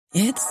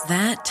It's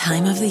that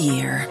time of the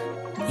year.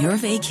 Your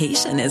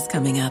vacation is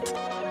coming up.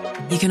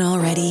 You can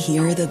already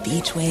hear the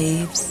beach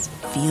waves,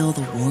 feel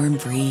the warm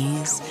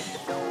breeze,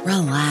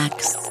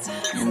 relax,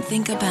 and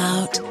think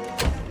about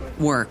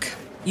work.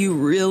 You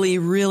really,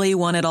 really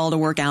want it all to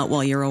work out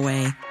while you're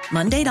away.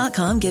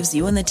 Monday.com gives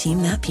you and the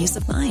team that peace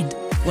of mind.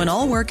 When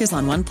all work is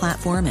on one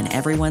platform and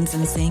everyone's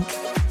in sync,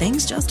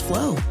 things just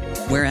flow.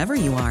 Wherever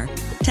you are,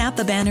 tap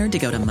the banner to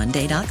go to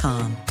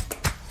Monday.com.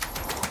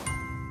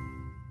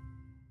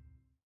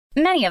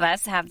 Many of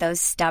us have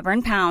those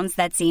stubborn pounds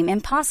that seem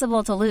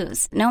impossible to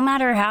lose, no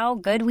matter how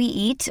good we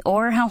eat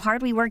or how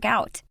hard we work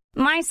out.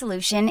 My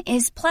solution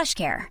is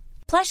PlushCare.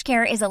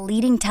 PlushCare is a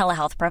leading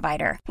telehealth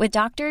provider with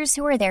doctors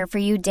who are there for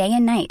you day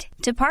and night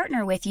to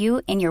partner with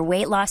you in your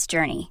weight loss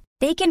journey.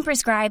 They can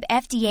prescribe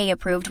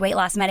FDA-approved weight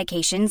loss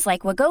medications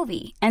like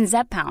Wegovy and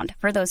Zepbound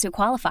for those who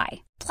qualify.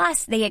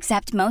 Plus, they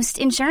accept most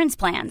insurance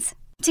plans.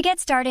 To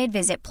get started,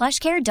 visit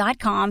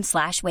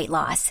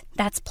plushcare.com/weightloss.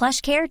 That's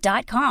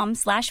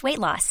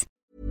plushcare.com/weightloss.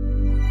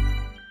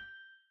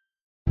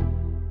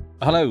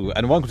 Hello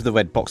and welcome to the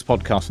Red Box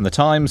podcast from The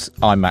Times.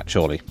 I'm Matt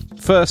Chorley.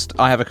 First,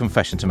 I have a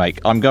confession to make.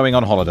 I'm going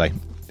on holiday.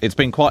 It's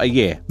been quite a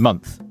year,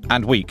 month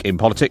and week in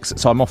politics,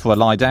 so I'm off for a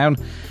lie down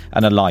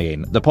and a lie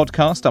in. The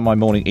podcast and my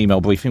morning email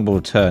briefing will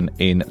return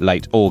in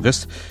late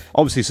August.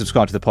 Obviously,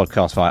 subscribe to the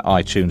podcast via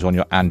iTunes on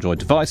your Android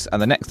device,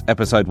 and the next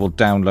episode will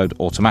download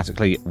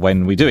automatically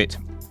when we do it.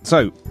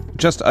 So,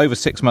 just over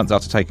 6 months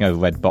after taking over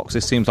Red Box,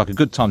 this seems like a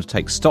good time to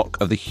take stock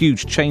of the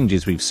huge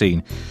changes we've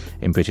seen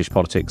in British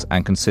politics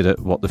and consider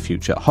what the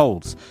future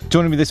holds.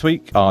 Joining me this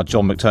week are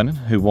John McTernan,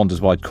 who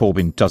wonders why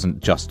Corbyn doesn't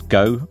just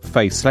go,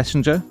 Faye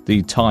Schlesinger,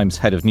 the Times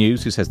head of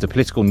news, who says the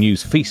political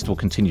news feast will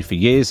continue for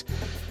years.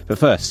 But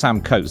first,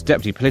 Sam Coates,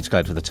 deputy political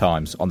editor of the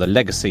Times, on the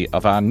legacy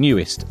of our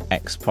newest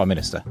ex-Prime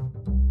Minister.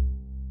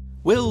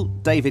 Will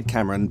David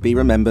Cameron be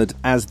remembered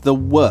as the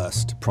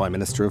worst Prime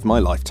Minister of my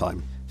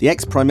lifetime? The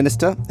ex-Prime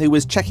Minister, who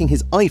was checking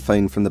his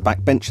iPhone from the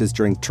backbenches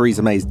during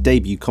Theresa May's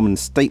debut common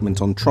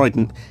statement on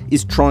Trident,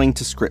 is trying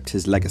to script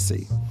his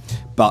legacy.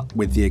 But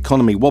with the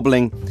economy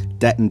wobbling,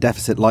 debt and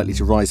deficit likely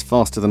to rise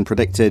faster than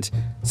predicted,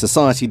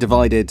 society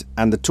divided,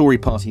 and the Tory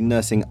party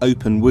nursing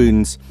open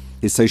wounds,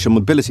 his social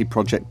mobility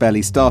project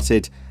barely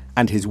started,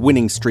 and his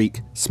winning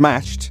streak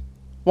smashed,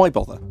 why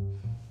bother?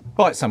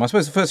 Right, Sam, I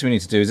suppose the first thing we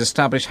need to do is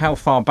establish how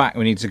far back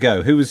we need to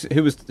go. Who was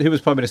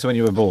Prime Minister when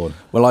you were born?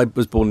 Well, I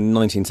was born in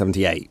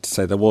 1978,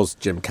 so there was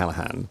Jim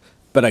Callaghan,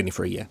 but only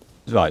for a year.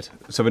 Right,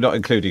 so we're not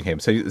including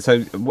him. So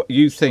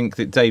you think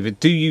that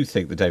David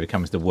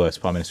Cameron's the worst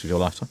Prime Minister of your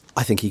lifetime?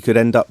 I think he could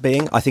end up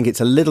being. I think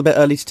it's a little bit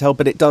early to tell,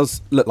 but it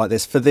does look like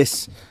this for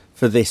this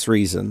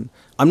reason.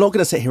 I'm not going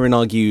to sit here and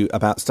argue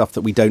about stuff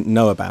that we don't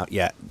know about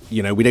yet.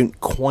 You know, we don't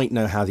quite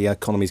know how the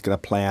economy is going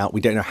to play out.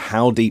 We don't know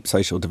how deep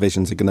social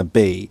divisions are going to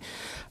be.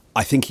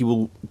 I think he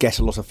will get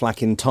a lot of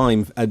flack in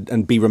time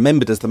and be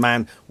remembered as the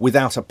man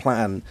without a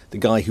plan, the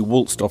guy who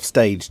waltzed off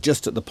stage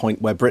just at the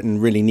point where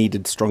Britain really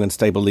needed strong and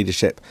stable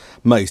leadership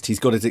most. He's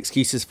got his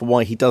excuses for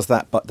why he does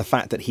that, but the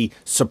fact that he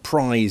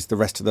surprised the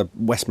rest of the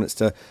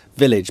Westminster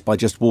village by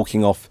just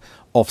walking off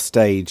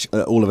stage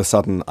all of a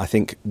sudden, I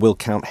think will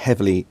count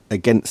heavily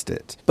against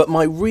it. But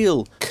my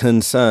real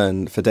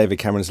concern for David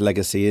Cameron's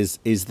legacy is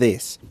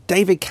this.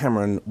 David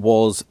Cameron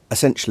was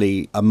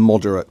essentially a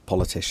moderate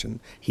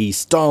politician. He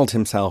styled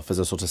himself as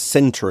a sort of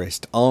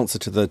centrist answer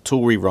to the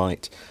Tory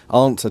right,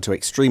 answer to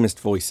extremist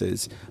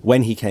voices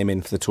when he came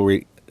in for the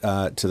Tory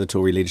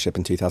leadership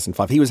in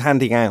 2005. He was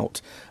handing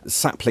out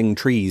sapling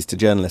trees to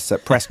journalists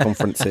at press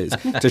conferences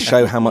to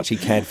show how much he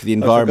cared for the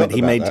environment.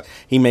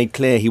 He made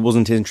clear he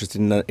wasn't interested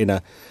in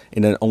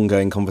an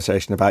ongoing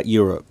conversation about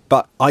Europe.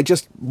 But I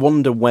just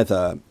wonder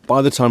whether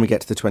by the time we get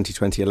to the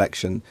 2020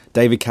 election,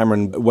 David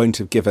Cameron won't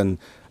have given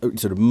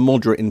sort of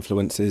moderate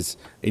influences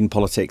in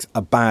politics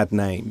a bad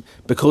name,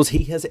 because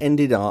he has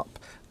ended up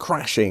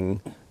crashing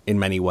in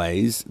many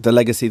ways the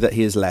legacy that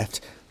he has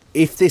left.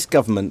 If this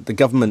government, the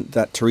government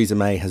that Theresa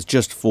May has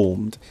just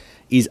formed,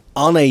 is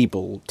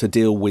unable to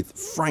deal with,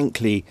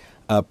 frankly,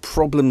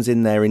 problems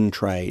in their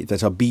in-tray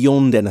that are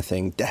beyond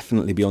anything,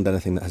 definitely beyond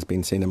anything that has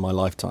been seen in my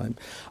lifetime,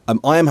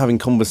 I am having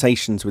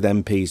conversations with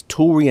MPs,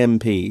 Tory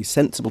MPs,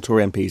 sensible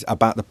Tory MPs,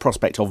 about the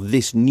prospect of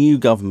this new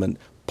government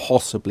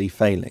possibly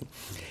failing.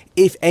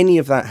 If any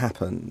of that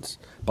happens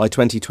by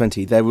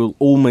 2020, there will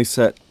almost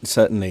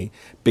certainly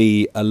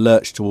be a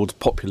lurch towards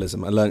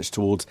populism, a lurch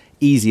towards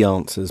easy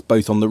answers,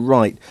 both on the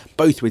right,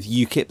 both with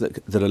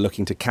UKIP that are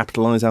looking to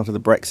capitalise out of the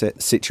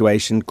Brexit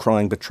situation,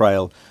 crying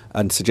betrayal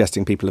and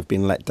suggesting people have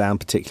been let down,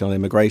 particularly on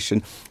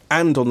immigration,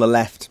 and on the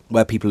left,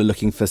 where people are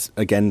looking for,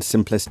 again,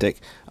 simplistic,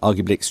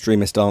 arguably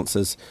extremist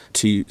answers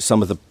to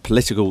some of the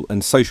political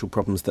and social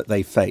problems that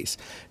they face.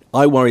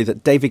 I worry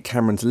that David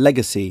Cameron's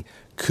legacy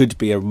could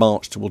be a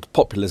march towards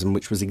populism,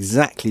 which was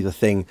exactly the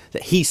thing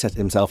that he set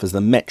himself as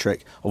the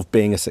metric of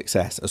being a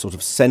success, a sort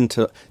of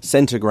centre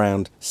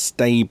ground,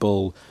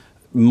 stable,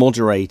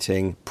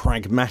 moderating,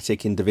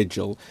 pragmatic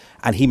individual.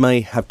 And he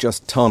may have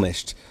just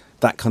tarnished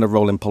that kind of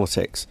role in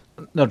politics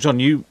Now, John,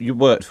 you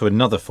worked for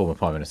another former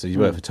Prime Minister. You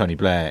worked for Tony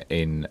Blair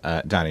in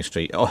Downing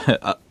Street.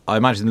 I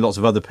imagine lots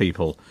of other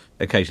people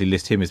occasionally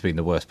list him as being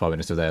the worst Prime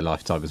Minister of their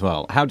lifetime as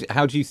well. How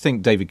do you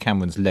think David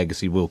Cameron's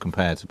legacy will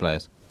compare to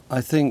Blair's?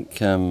 I think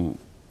Sam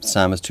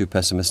is too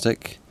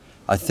pessimistic.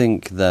 I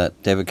think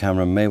that David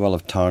Cameron may well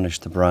have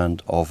tarnished the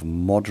brand of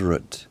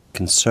moderate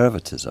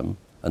conservatism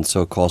and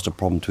so caused a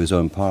problem to his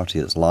own party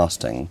that's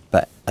lasting.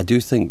 But I do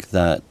think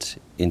that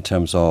in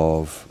terms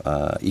of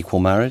equal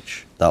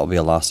marriage, that will be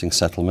a lasting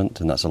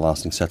settlement, and that's a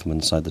lasting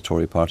settlement inside the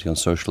Tory party on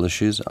social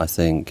issues. I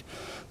think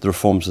the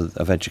reforms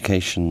of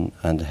education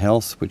and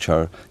health, which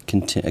are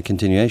a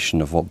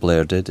continuation of what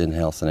Blair did in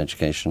health and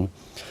education,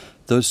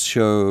 those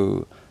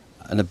show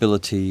an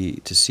ability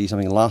to see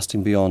something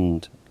lasting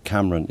beyond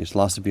Cameron, it's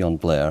lasted beyond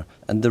Blair.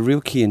 And the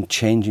real key in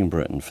changing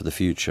Britain for the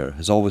future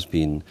has always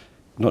been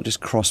not just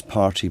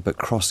cross-party but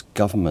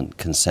cross-government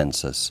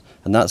consensus.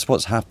 And that's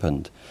what's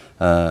happened.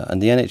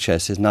 And the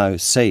NHS is now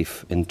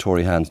safe in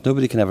Tory hands.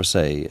 Nobody can ever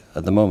say,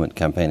 at the moment,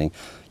 campaigning,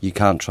 you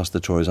can't trust the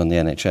Tories on the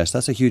NHS.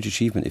 That's a huge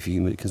achievement if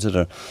you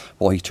consider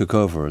what he took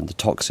over and the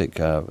toxic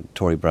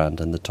Tory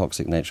brand and the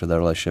toxic nature of their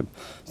relationship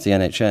with the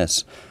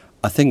NHS.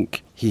 I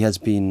think he has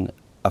been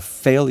a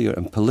failure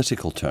in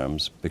political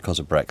terms because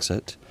of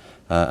Brexit,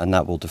 and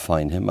that will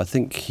define him. I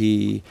think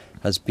he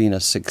has been a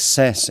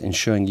success in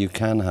showing you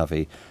can have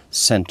a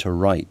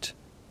centre-right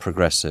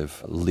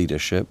progressive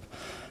leadership.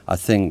 I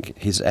think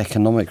his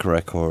economic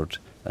record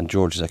and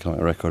George's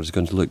economic record is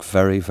going to look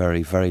very,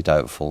 very, very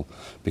doubtful,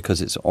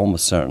 because it's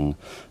almost certain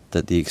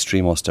that the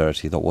extreme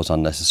austerity that was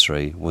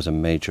unnecessary was a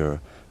major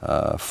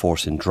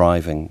force in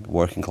driving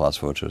working class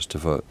voters to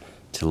vote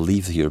to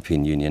leave the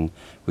European Union,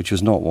 which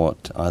was not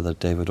what either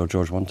David or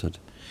George wanted.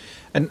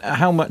 And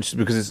how much,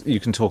 because you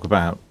can talk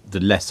about the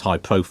less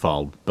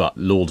high-profile but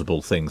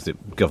laudable things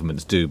that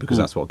governments do, because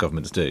that's what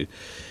governments do.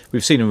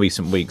 We've seen in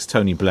recent weeks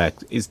Tony Blair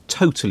is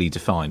totally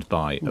defined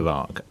by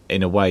Iraq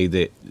in a way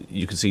that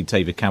you can see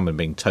David Cameron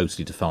being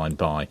totally defined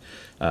by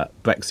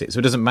Brexit. So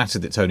it doesn't matter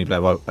that Tony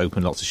Blair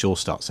opened lots of Sure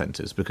Start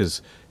centres,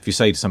 because if you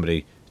say to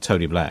somebody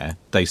Tony Blair,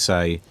 they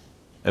say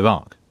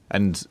Iraq.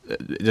 And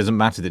it doesn't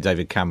matter that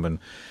David Cameron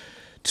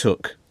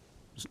took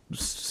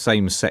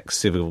same-sex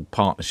civil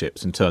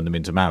partnerships and turned them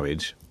into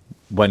marriage,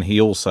 when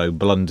he also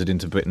blundered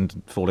into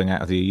Britain falling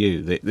out of the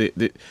EU.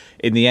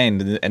 In the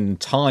end, and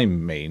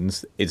time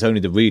means it's only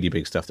the really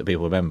big stuff that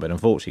people remember. And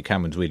unfortunately,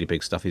 Cameron's really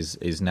big stuff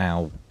is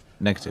now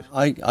negative.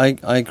 I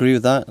agree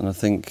with that, and I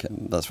think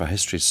that's for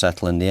history to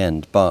settle in the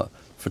end. But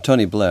for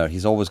Tony Blair,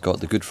 he's always got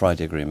the Good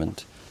Friday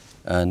Agreement.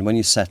 And when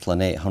you settle an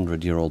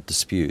 800-year-old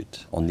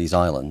dispute on these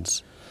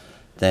islands,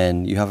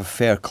 then you have a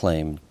fair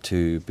claim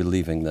to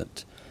believing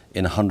that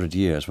in 100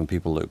 years, when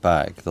people look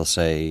back, they'll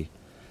say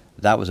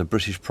that was a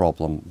British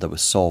problem that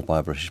was solved by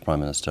a British Prime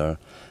Minister.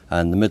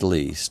 And the Middle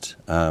East,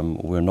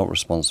 we're not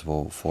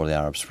responsible for the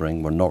Arab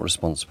Spring. We're not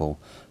responsible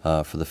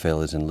for the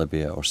failures in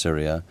Libya or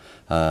Syria.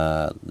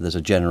 There's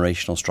a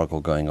generational struggle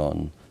going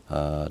on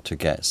to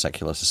get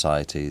secular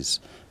societies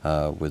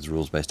with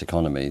rules-based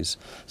economies.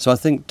 So I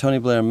think Tony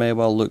Blair may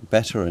well look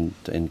better in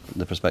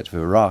the perspective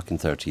of Iraq in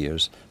 30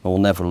 years, but will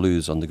never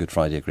lose on the Good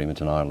Friday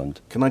Agreement in Ireland.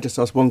 Can I just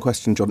ask one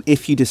question, John?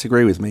 If you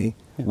disagree with me,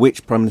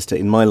 which Prime Minister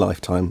in my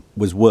lifetime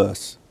was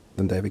worse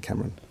than David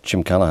Cameron?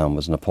 Jim Callaghan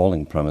was an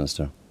appalling Prime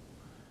Minister.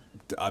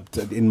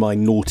 In my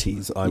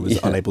noughties, I was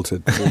unable to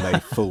form a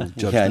full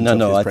judgment.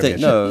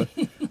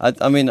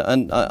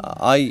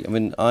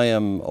 I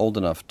am old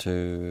enough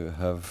to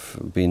have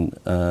been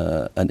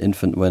an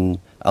infant when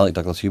Alec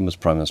Douglas-Home was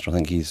Prime Minister. I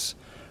think he's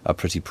a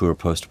pretty poor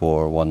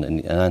post-war one,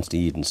 and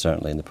Anthony Eden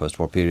certainly in the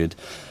post-war period.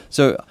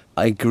 So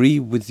I agree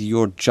with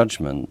your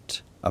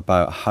judgment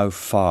about how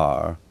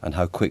far and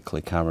how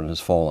quickly Cameron has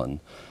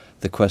fallen.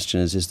 The question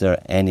is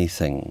there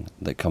anything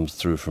that comes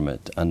through from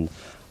it? And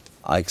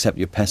I accept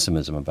your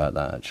pessimism about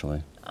that,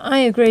 actually. I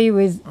agree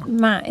with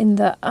Matt in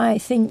that I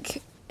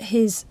think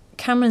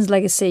Cameron's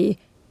legacy,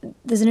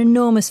 there's an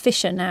enormous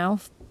fissure now,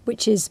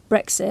 which is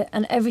Brexit,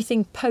 and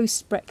everything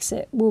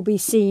post-Brexit will be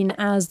seen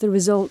as the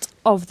result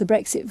of the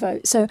Brexit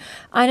vote. So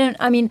I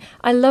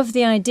love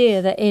the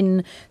idea that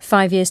in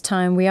 5 years'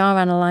 time we are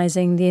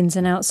analysing the ins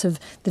and outs of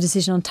the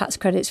decision on tax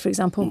credits, for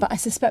example, but I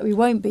suspect we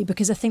won't be,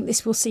 because I think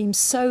this will seem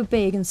so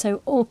big and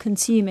so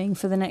all-consuming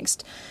for the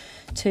next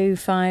 2,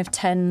 5,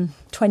 10,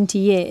 20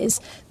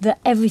 years, that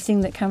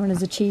everything that Cameron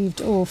has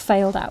achieved or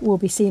failed at will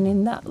be seen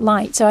in that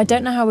light. So I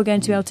don't know how we're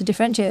going to be able to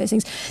differentiate those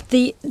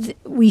things.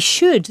 We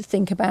should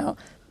think about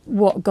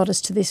what got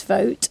us to this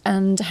vote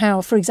and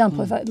how, for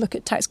example, if I look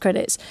at tax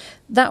credits,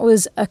 that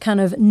was a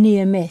kind of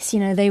near miss. You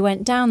know, they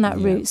went down that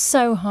route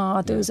so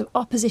hard. There was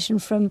opposition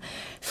from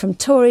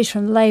Tories,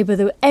 from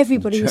Labour.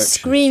 Everybody was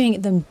screaming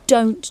at them,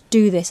 don't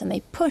do this. And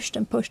they pushed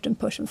and pushed and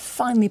pushed and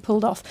finally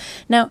pulled off.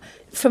 Now,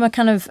 from a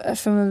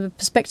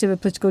perspective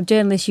of political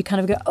journalists, you kind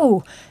of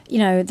go,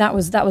 that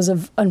was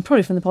and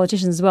probably from the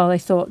politicians as well, they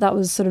thought that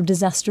was sort of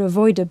disaster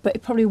avoided, but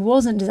it probably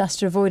wasn't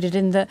disaster avoided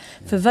in that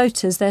for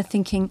voters, they're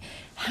thinking,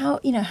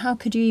 how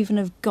could you even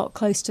have got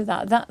close to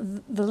that?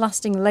 The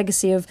lasting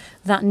legacy of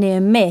that near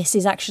miss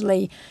is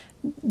actually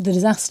the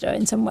disaster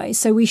in some ways.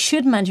 So we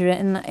should measure it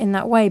in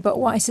that way. But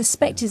what I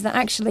suspect is that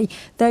actually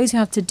those who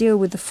have to deal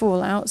with the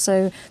fallout,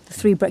 so the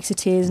 3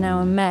 Brexiteers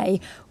now in May,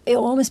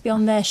 it'll almost be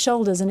on their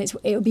shoulders, and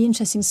it'll be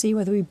interesting to see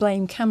whether we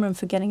blame Cameron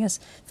for giving us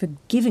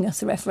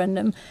the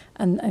referendum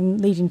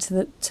and leading to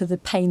the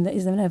pain that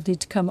is inevitably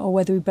to come, or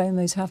whether we blame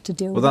those who have to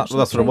deal with it. That's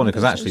what I wonder,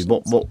 because actually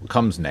what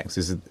comes next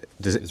is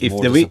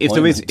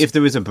if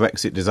there is a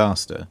Brexit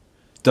disaster,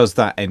 does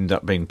that end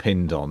up being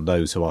pinned on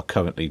those who are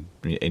currently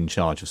in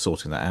charge of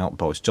sorting that out,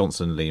 Boris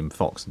Johnson, Liam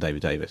Fox and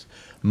David Davis,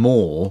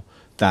 more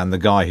than the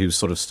guy who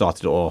sort of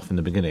started it off in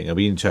the beginning? It'll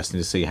be interesting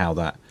to see how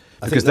that...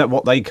 Because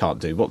what they can't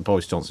do, what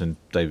Boris Johnson and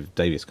David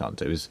Davis can't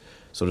do, is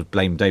sort of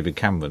blame David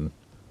Cameron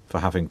for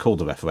having called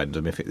the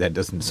referendum if it then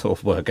doesn't sort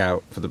of work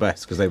out for the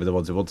best, because they were the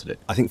ones who wanted it.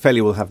 I think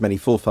failure will have many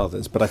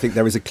forefathers, but I think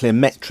there is a clear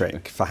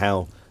metric for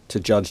how to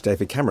judge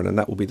David Cameron, and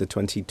that will be the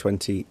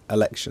 2020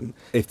 election.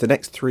 If the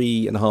next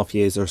 3.5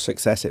 years are a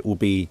success, it will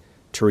be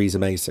Theresa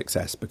May's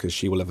success, because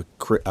she will have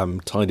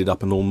tidied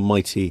up an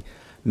almighty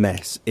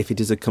mess. If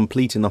it is a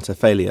complete and utter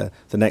failure,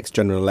 the next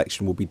general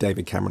election will be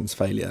David Cameron's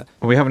failure.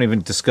 Well, we haven't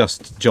even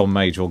discussed John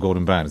Major or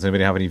Gordon Brown. Does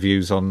anybody have any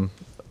views on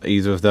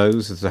either of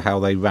those as to how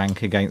they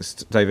rank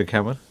against David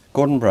Cameron?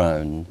 Gordon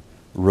Brown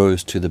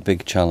rose to the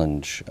big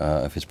challenge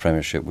of his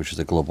premiership, which is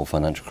the global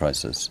financial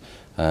crisis.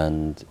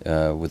 And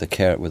with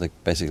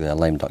basically a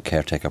lame duck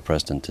caretaker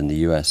president in the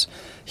US,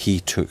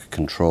 he took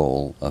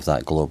control of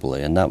that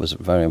globally, and that was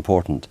very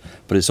important.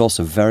 But it's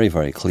also very,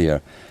 very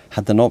clear,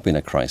 had there not been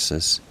a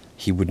crisis,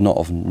 he would not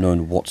have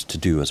known what to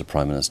do as a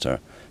Prime Minister.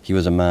 He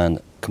was a man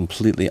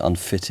completely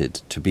unfitted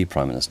to be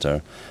Prime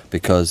Minister,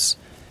 because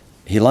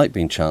he liked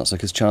being Chancellor,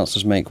 because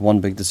Chancellors make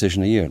one big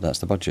decision a year, that's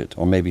the budget,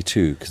 or maybe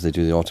 2, because they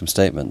do the autumn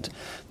statement.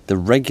 The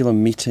regular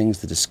meetings,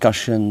 the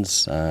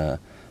discussions, I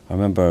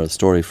remember a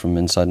story from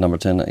Inside Number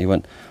 10, he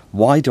went,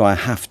 "Why do I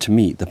have to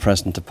meet the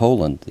President of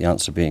Poland?" The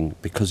answer being,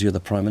 "Because you're the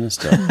Prime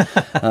Minister."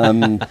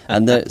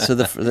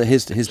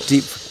 His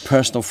deep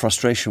personal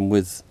frustration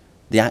with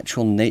the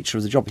actual nature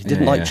of the job. He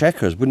didn't like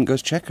checkers, wouldn't go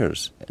to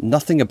checkers.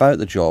 Nothing about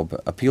the job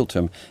appealed to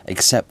him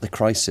except the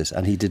crisis,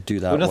 and he did do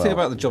that well. Nothing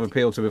about the job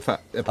appealed to him,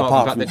 apart from the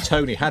fact that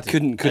Tony had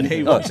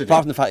it. Apart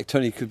from the fact that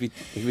Tony could be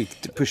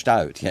pushed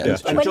out. Yeah.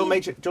 And John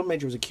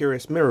Major was a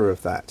curious mirror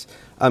of that.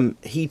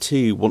 He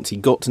too, once he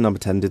got to number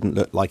 10, didn't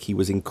look like he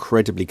was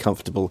incredibly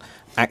comfortable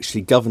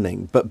actually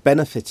governing, but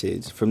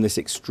benefited from this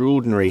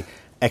extraordinary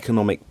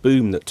economic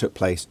boom that took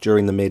place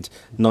during the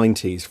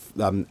mid-90s,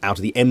 out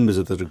of the embers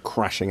of the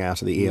crashing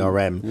out of the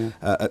ERM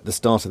at the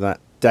start of that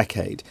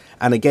decade.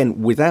 And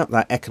again, without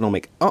that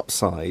economic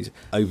upside,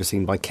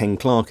 overseen by Ken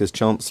Clarke as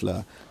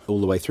Chancellor all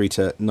the way through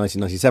to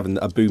 1997,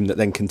 a boom that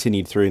then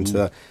continued through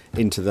into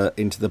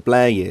the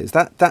Blair years.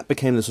 That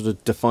became the sort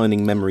of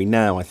defining memory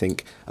now, I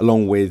think,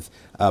 along with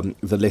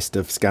the list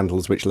of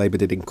scandals which Labour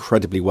did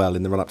incredibly well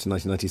in the run-up to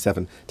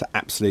 1997 to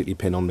absolutely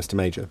pin on Mr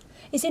Major.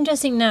 It's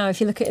interesting now, if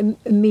you look at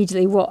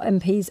immediately what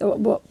MPs or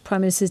what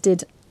Prime Ministers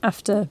did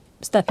after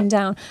stepping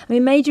down. I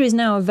mean, Major is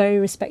now a very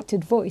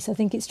respected voice. I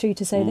think it's true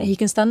to say that he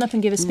can stand up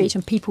and give a speech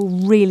and people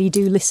really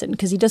do listen,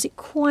 because he does it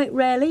quite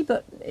rarely,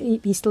 but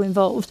he's still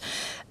involved.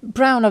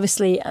 Brown,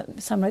 obviously,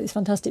 Sam wrote this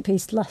fantastic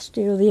piece last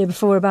year or the year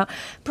before about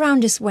Brown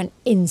just went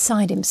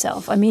inside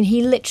himself. I mean,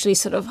 he literally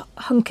sort of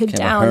hunkered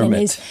down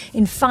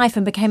in Fife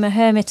and became a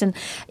hermit. And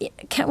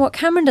what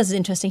Cameron does is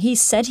interesting. He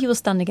said he will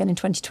stand again in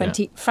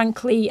 2020. Yeah.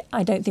 Frankly,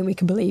 I don't think we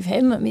can believe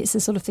him. I mean, it's the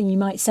sort of thing you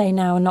might say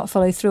now and not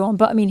follow through on.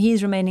 But I mean,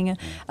 he's remaining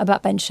a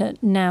backbencher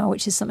now,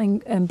 which is something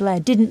Blair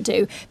didn't do.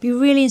 It'd be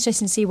really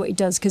interesting to see what he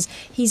does, because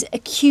he's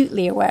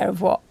acutely aware of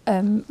what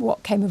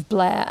came of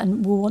Blair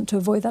and will want to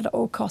avoid that at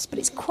all costs. But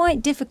it's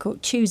quite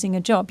difficult choosing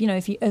a job. You know,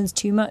 if he earns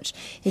too much,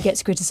 he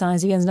gets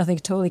criticised. If he earns nothing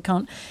at all, he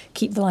can't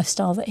keep the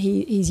lifestyle that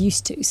he's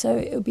used to. So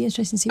it'll be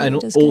interesting to see what he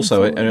does. And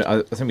also,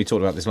 I think we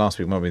talked about this last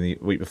week, maybe the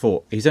week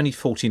before, he's only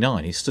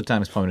 49. He stood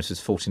down as Prime Minister at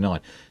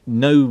 49.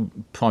 No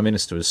Prime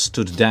Minister has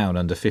stood down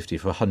under 50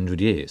 for 100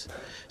 years.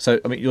 So,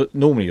 I mean,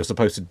 normally you're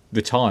supposed to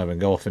retire and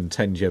go off and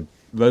tend your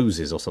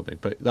roses or something,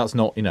 but that's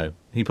not,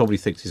 he probably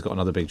thinks he's got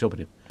another big job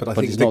in him. But I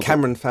think the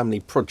Cameron family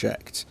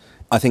project,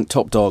 I think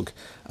top dog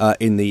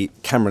in the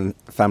Cameron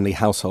family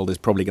household is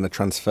probably going to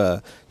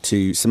transfer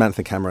to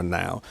Samantha Cameron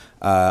now.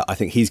 I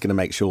think he's going to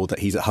make sure that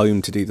he's at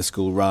home to do the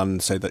school run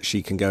so that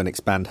she can go and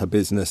expand her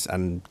business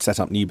and set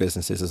up new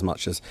businesses as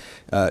much as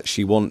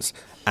she wants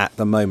at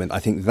the moment. I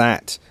think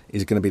that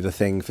is going to be the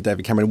thing for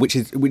David Cameron, which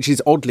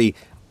is oddly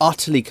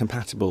utterly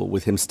compatible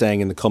with him staying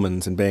in the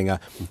Commons and being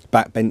a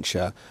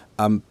backbencher,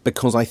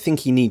 because I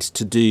think he needs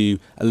to do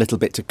a little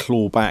bit to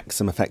claw back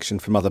some affection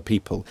from other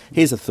people.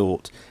 Here's a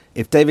thought.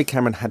 If David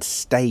Cameron had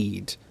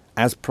stayed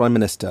as Prime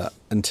Minister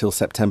until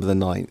September the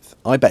 9th,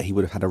 I bet he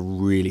would have had a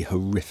really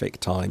horrific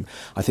time.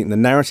 I think the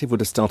narrative would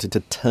have started to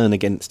turn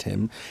against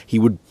him. He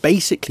would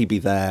basically be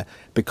there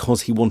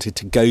because he wanted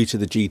to go to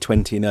the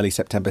G20 in early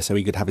September so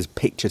he could have his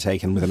picture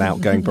taken with an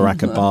outgoing Barack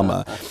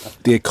Obama.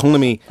 The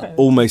economy,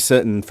 almost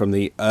certain from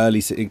the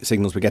early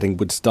signals we're getting,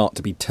 would start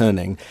to be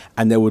turning,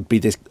 and there would be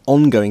this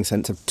ongoing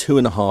sense of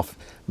 2.5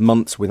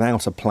 months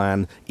without a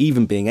plan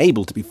even being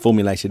able to be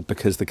formulated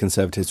because the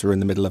Conservatives were in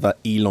the middle of an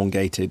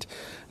elongated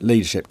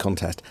leadership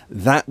contest.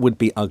 That would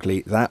be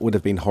ugly. That would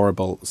have been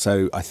horrible.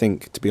 So I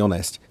think, to be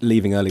honest,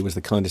 leaving early was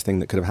the kindest thing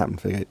that could have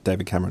happened for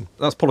David Cameron.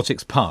 That's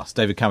politics past.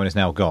 David Cameron is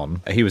now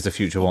gone. He was the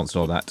future once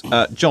and all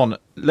that. John,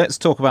 let's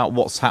talk about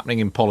what's happening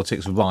in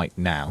politics right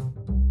now.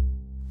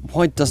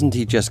 Why doesn't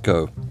he just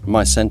go?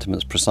 My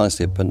sentiments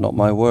precisely, but not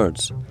my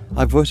words.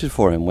 I voted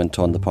for him, went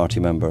on the party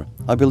member.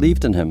 I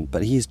believed in him,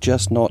 but he's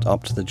just not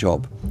up to the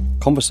job.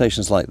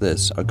 Conversations like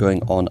this are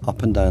going on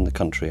up and down the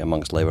country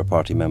amongst Labour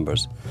Party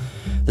members.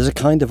 There's a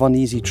kind of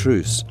uneasy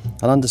truce,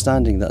 an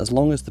understanding that as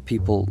long as the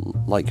people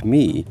like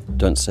me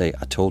don't say,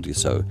 I told you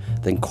so,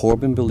 then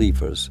Corbyn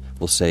believers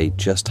will say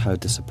just how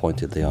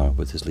disappointed they are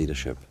with his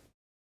leadership.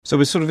 So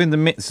we're sort of in the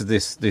midst of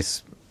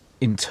this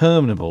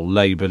interminable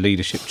Labour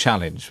leadership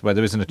challenge where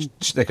there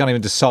isn't they can't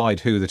even decide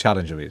who the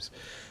challenger is.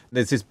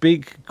 There's this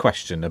big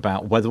question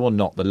about whether or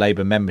not the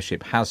Labour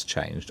membership has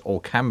changed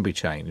or can be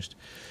changed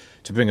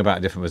to bring about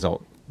a different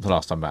result the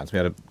last time round. We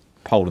had a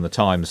poll in the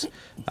Times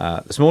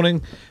this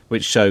morning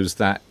which shows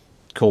that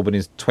Corbyn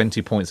is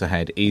 20 points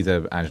ahead,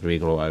 either Angela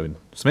Eagle or Owen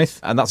Smith,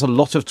 and that's a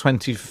lot of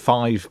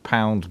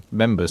 £25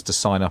 members to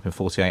sign up in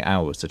 48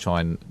 hours to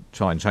try and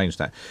change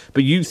that.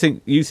 But you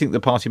think the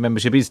party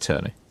membership is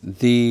turning?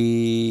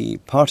 The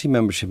party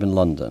membership in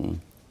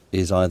London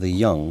is either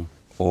young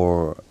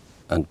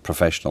and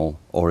professional,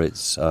 or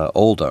it's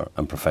older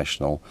and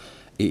professional.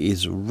 It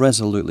is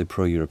resolutely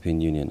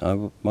pro-European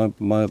Union.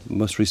 My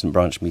most recent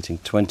branch meeting,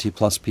 20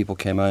 plus people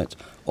came out.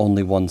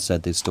 Only one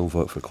said they'd still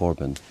vote for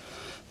Corbyn.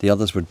 The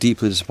others were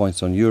deeply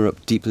disappointed on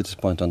Europe, deeply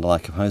disappointed on the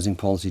lack of housing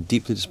policy,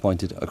 deeply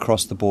disappointed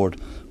across the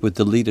board with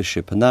the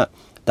leadership. And that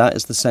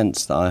is the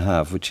sense that I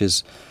have, which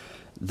is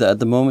that at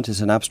the moment it's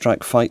an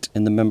abstract fight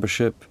in the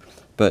membership,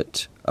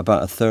 but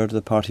about a third of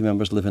the party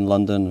members live in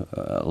London,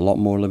 a lot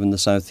more live in the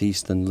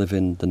southeast than live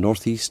in the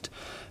northeast.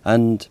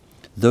 And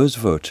those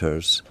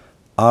voters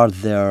are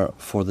there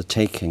for the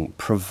taking,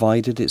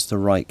 provided it's the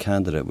right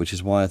candidate, which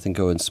is why I think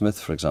Owen Smith,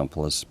 for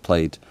example, has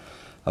played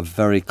a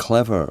very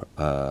clever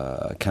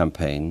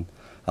campaign,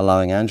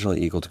 allowing Angela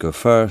Eagle to go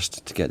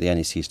first, to get the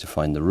NECs to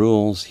find the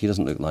rules. He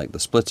doesn't look like the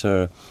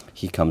splitter.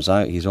 He comes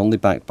out. He's only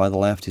backed by the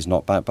left. He's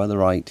not backed by the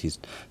right. He's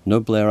no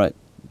Blairite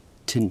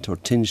tint or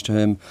tinge to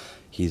him.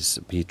 He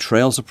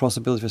trails the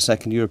possibility of a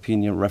second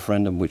European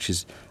referendum, which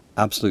is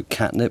absolute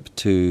catnip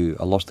to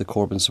a lot of the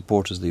Corbyn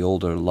supporters, the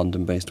older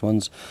London-based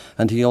ones.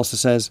 And he also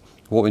says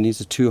what we need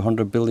is a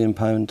 £200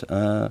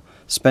 billion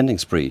spending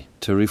spree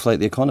to reflate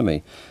the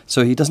economy.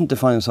 So he doesn't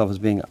define himself as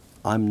being,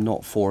 I'm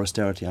not for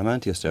austerity, I'm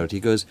anti-austerity. He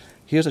goes,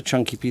 here's a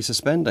chunky piece of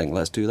spending,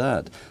 let's do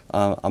that.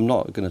 I'm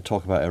not going to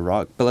talk about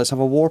Iraq, but let's have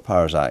a War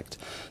Powers Act.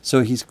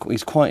 So he's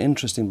quite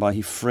interesting by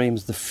he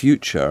frames the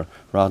future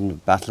rather than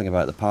battling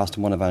about the past.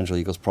 And one of Angela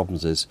Eagle's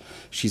problems is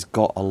she's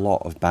got a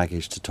lot of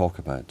baggage to talk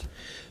about.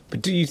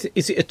 But is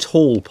it at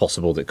all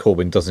possible that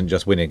Corbyn doesn't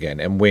just win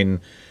again and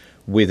win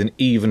with an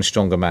even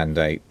stronger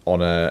mandate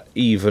on a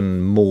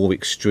even more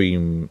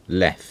extreme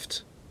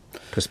left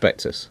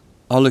prospectus?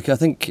 Oh, look, I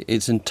think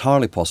it's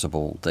entirely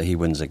possible that he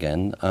wins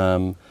again.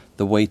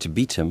 The way to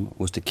beat him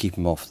was to keep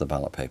him off the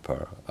ballot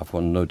paper. I've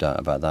got no doubt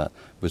about that.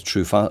 It was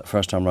true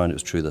first time round. It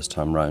was true this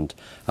time round.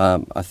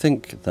 I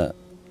think that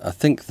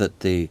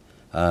the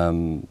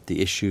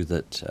issue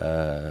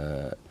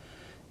that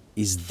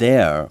is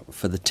there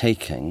for the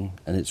taking,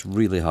 and it's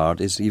really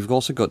hard, is you've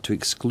also got to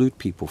exclude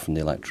people from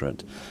the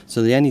electorate.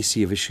 So the NEC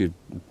have issued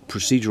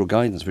procedural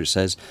guidance which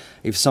says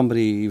if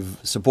somebody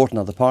supported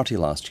another party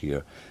last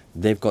year,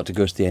 they've got to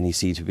go to the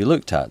NEC to be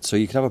looked at. So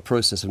you could have a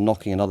process of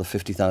knocking another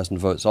 50,000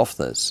 votes off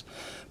this.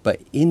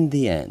 But in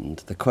the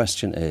end, the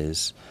question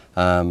is,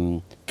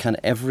 can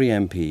every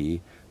MP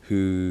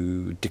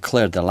who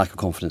declared their lack of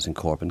confidence in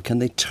Corbyn, can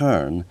they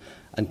turn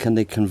and can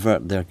they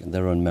convert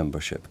their own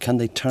membership? Can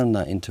they turn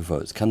that into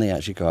votes? Can they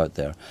actually go out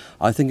there?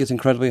 I think it's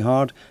incredibly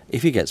hard.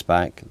 If he gets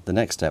back, the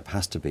next step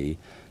has to be,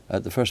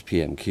 at the first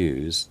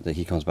PMQs, that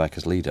he comes back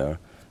as leader,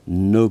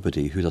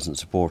 nobody who doesn't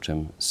support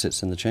him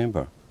sits in the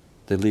chamber.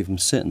 They leave him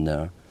sitting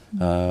there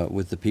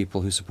with the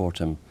people who support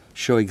him,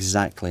 show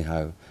exactly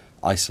how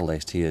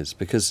isolated he is,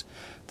 because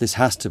this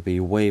has to be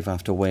wave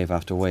after wave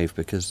after wave,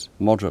 because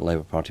moderate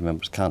Labour Party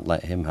members can't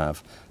let him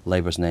have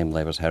Labour's name,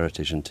 Labour's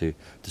heritage, and to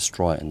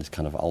destroy it in this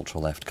kind of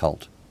ultra-left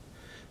cult.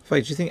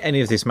 Faye, do you think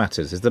any of this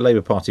matters? Is the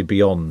Labour Party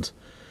beyond,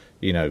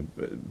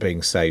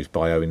 being saved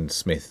by Owen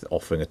Smith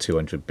offering a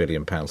 £200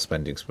 billion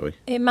spending spree?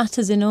 It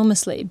matters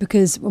enormously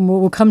because, when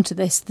we'll come to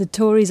this, the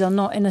Tories are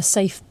not in a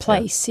safe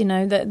place.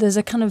 Yeah. There's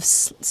a kind of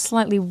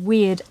slightly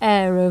weird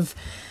air of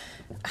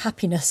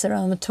happiness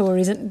around the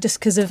Tories, and just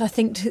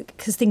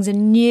because things are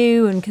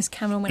new and because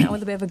Cameron went out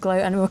with a bit of a glow,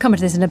 and we'll come to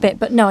this in a bit,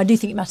 but no, I do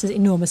think it matters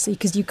enormously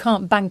because you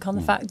can't bank on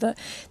the fact that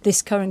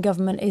this current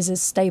government is a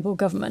stable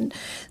government.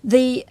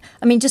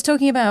 Just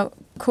talking about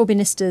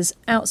Corbynistas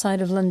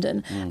outside of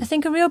London, I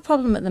think a real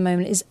problem at the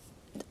moment is,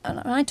 and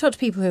I talk to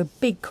people who are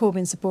big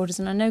Corbyn supporters,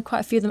 and I know quite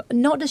a few of them,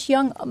 not just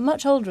young,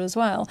 much older as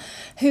well,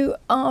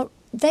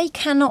 they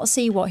cannot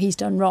see what he's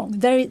done wrong.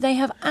 They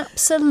have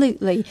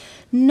absolutely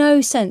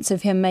no sense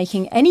of him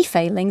making any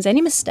failings,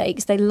 any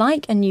mistakes. They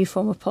like a new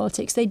form of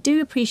politics. They do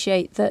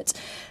appreciate that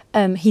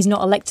he's not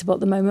electable at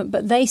the moment,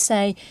 but they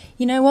say,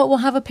 you know what, we'll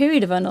have a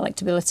period of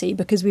unelectability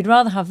because we'd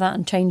rather have that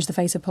and change the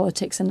face of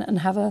politics and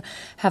have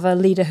a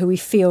leader who we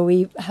feel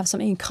we have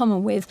something in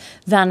common with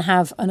than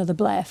have another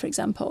Blair, for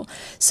example.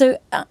 So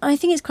I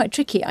think it's quite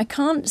tricky. I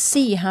can't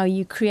see how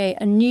you create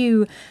a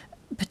new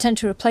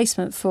potential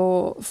replacement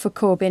for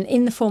Corbyn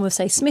in the form of,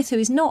 say, Smith, who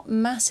is not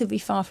massively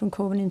far from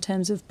Corbyn in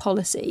terms of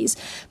policies.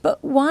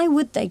 But why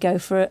would they go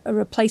for a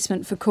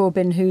replacement for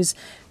Corbyn who's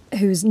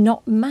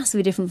not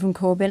massively different from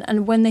Corbyn,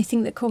 and when they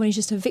think that Corbyn is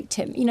just a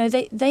victim? You know,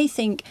 they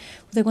think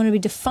they want to be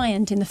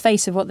defiant in the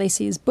face of what they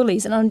see as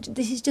bullies. And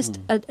this is just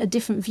a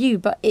different view,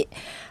 but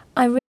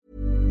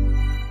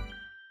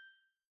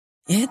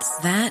It's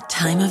that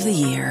time of the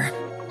year.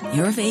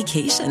 Your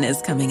vacation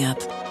is coming up.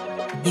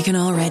 You can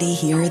already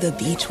hear the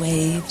beach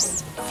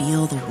waves,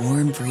 feel the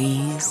warm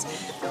breeze,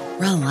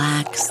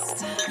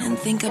 relax, and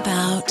think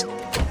about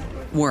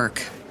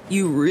work.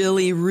 You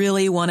really,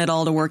 really want it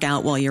all to work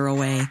out while you're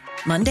away.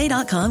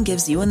 Monday.com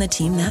gives you and the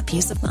team that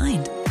peace of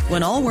mind.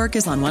 When all work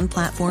is on one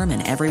platform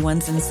and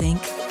everyone's in sync,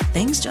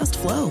 things just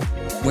flow.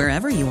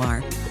 Wherever you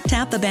are,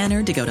 tap the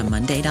banner to go to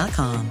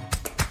Monday.com.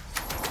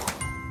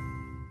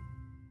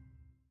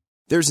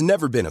 There's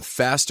never been a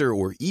faster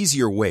or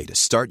easier way to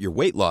start your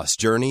weight loss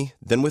journey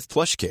than with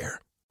PlushCare.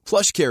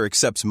 PlushCare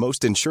accepts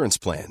most insurance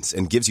plans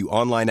and gives you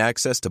online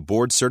access to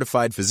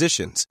board-certified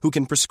physicians who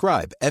can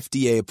prescribe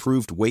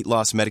FDA-approved weight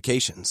loss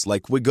medications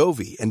like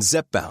Wegovy and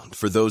Zepbound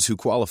for those who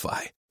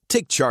qualify.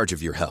 Take charge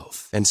of your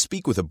health and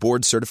speak with a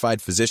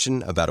board-certified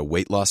physician about a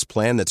weight loss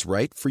plan that's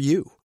right for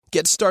you.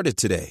 Get started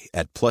today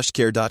at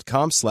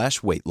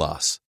plushcare.com/weight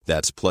loss.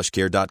 That's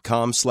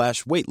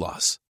plushcare.com/weight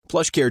loss.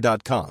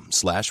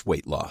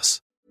 plushcare.com/weight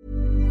loss.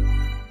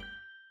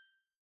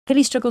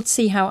 really struggle to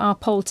see how our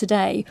poll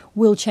today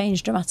will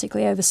change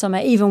dramatically over summer,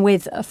 even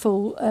with a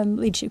full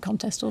leadership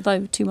contest,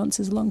 although 2 months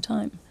is a long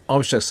time. I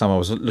was just I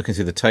was looking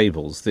through the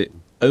tables that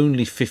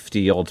only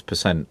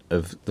 50-odd%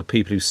 of the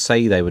people who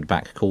say they would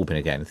back Corbyn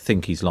again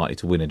think he's likely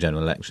to win a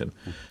general election,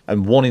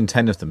 and 1 in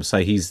 10 of them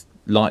say he's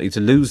likely to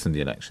lose in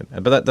the election.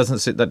 But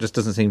that just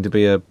doesn't seem to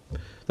be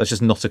that's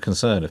just not a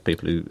concern of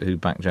people who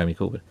back Jeremy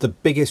Corbyn. The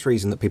biggest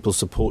reason that people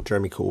support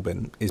Jeremy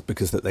Corbyn is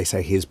because that they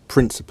say he is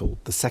principled.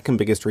 The second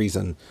biggest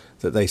reason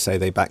that they say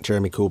they back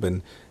Jeremy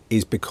Corbyn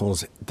is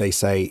because they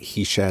say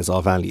he shares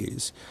our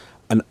values.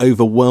 And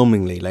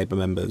overwhelmingly, Labour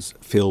members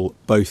feel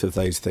both of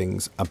those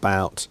things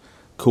about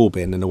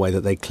Corbyn in a way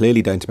that they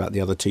clearly don't about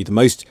the other two. The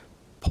most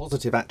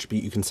positive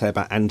attribute you can say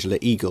about Angela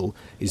Eagle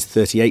is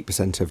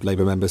 38% of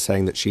Labour members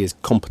saying that she is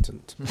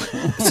competent.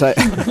 So,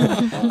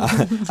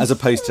 as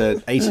opposed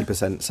to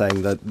 80%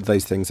 saying that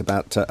those things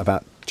about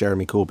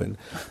Jeremy Corbyn.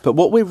 But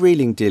what we're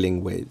really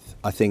dealing with,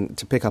 I think,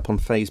 to pick up on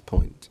Faye's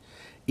point,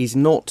 is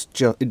not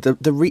just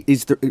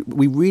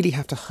we really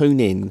have to hone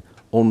in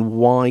on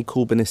why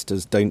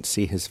Corbynistas don't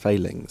see his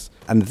failings.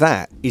 And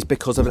that is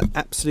because of an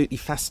absolutely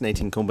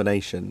fascinating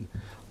combination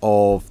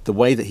of the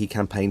way that he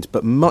campaigns,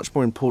 but much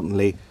more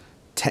importantly,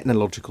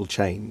 technological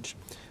change.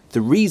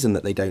 The reason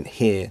that they don't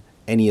hear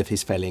any of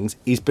his failings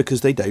is because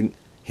they don't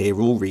hear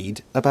or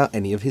read about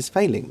any of his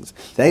failings.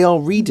 They are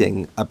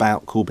reading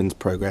about Corbyn's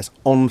progress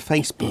on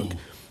Facebook.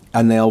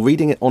 And they are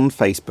reading it on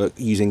Facebook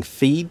using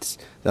feeds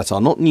that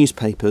are not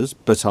newspapers,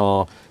 but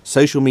are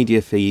social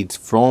media feeds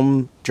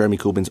from Jeremy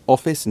Corbyn's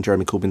office and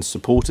Jeremy Corbyn's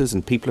supporters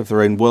and people of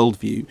their own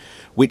worldview,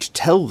 which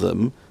tell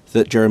them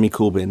that Jeremy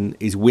Corbyn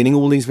is winning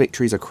all these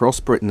victories across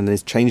Britain and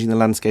is changing the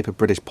landscape of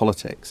British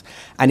politics.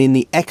 And in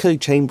the echo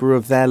chamber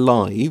of their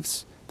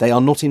lives, they are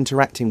not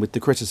interacting with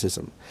the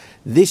criticism.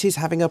 This is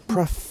having a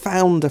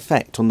profound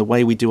effect on the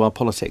way we do our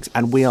politics,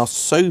 and we are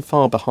so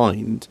far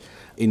behind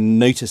in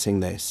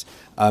noticing this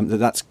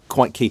that's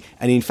quite key.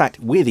 And in fact,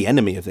 we're the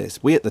enemy of this.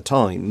 We at the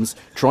Times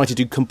try to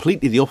do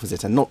completely the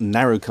opposite and not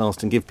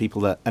narrowcast and give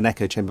people an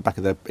echo chamber back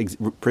of their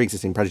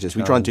pre-existing prejudice.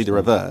 We try and do the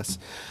reverse.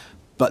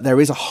 But there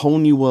is a whole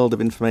new world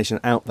of information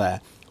out there,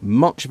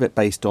 much of it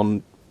based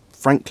on,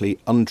 frankly,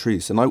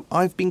 untruths. And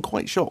I've been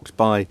quite shocked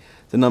by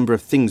the number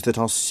of things that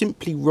are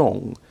simply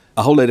wrong.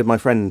 A whole load of my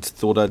friends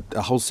thought a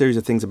whole series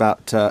of things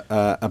about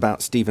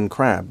Stephen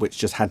Crabb, which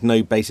just had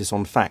no basis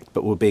on fact,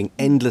 but were being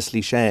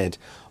endlessly shared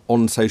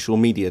on social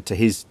media to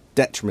his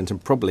detriment,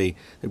 and probably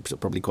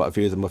quite a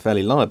few of them were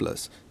fairly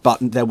libelous. But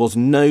there was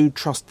no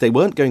trust. They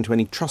weren't going to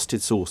any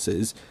trusted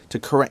sources to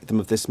correct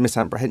them of this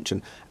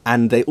misapprehension.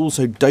 And they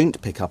also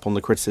don't pick up on the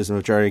criticism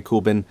of Jeremy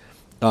Corbyn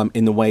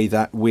in the way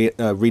that we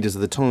readers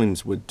of the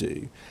Times would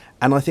do.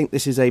 And I think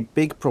this is a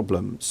big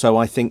problem. So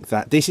I think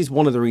that this is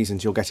one of the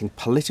reasons you're getting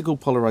political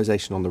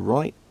polarisation on the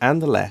right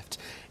and the left,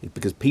 is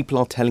because people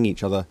are telling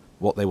each other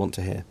what they want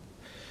to hear.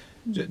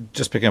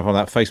 Just picking up on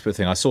that Facebook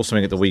thing, I saw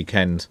something at the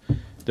weekend.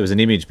 There was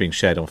an image being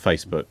shared on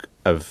Facebook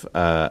of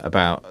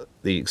about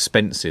the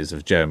expenses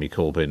of Jeremy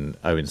Corbyn,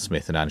 Owen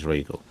Smith and Angela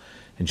Eagle.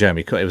 And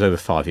it was over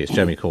 5 years.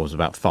 Jeremy Corbyn was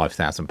about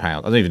 £5,000.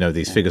 I don't even know if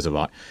these figures are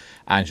right.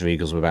 Angela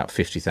Eagle's were about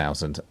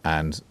 50,000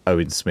 and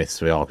Owen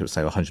Smith's, we argue,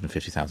 say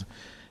 150,000.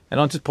 And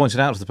I just pointed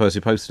out to the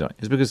person who posted it,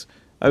 it's because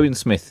Owen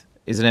Smith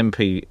is an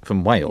MP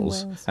from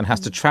Wales and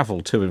has to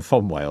travel to and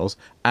from Wales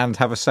and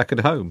have a second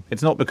home.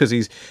 It's not because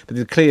he's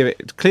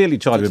clearly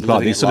trying to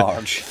imply he's sort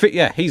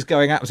of he's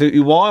going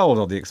absolutely wild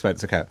on the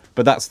expense account.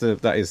 But that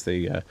is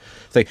the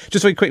thing.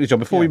 Just very quickly, John,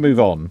 before we move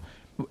on,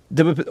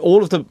 there were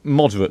all of the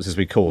moderates, as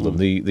we call them,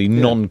 the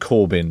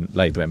non-Corbyn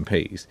Labour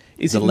MPs.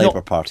 The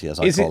Labour Party, as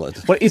I call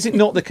it. Well, is it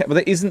not the case? Well,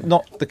 it isn't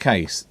not the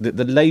case that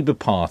the Labour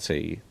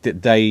Party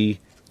that they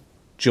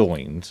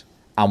joined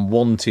and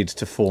wanted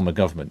to form a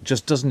government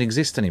just doesn't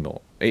exist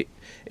anymore. It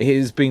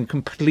has been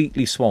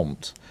completely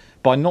swamped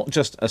by not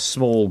just a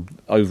small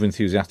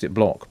over-enthusiastic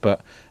bloc,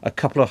 but a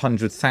couple of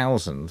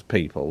 100,000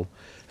 people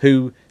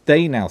who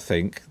they now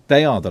think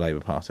they are the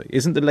Labour Party.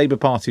 Isn't the Labour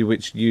Party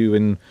which you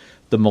and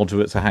the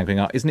moderates are hankering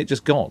up, isn't it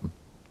just gone?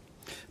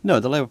 No,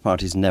 the Labour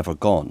Party's never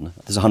gone.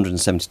 There's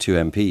 172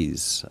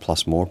 MPs,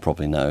 plus more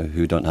probably now,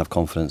 who don't have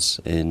confidence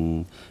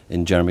in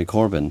Jeremy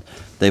Corbyn.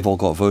 They've all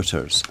got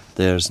voters.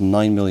 There's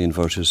 9 million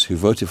voters who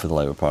voted for the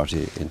Labour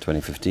Party in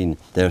 2015.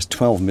 There's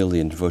 12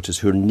 million voters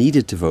who are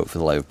needed to vote for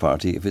the Labour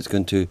Party if it's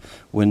going to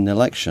win an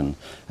election.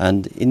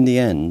 And in the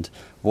end,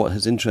 what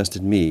has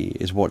interested me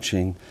is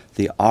watching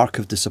the arc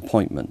of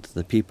disappointment,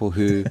 the people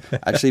who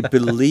actually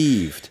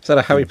believed... Is that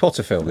a Harry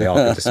Potter film, the arc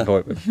of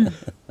disappointment?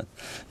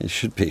 It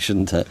should be,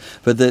 shouldn't it?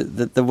 But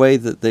the way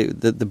that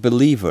the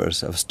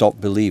believers have stopped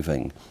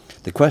believing.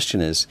 The question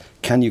is,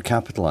 can you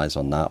capitalise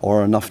on that,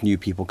 or are enough new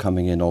people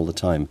coming in all the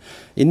time?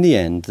 In the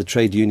end, the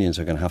trade unions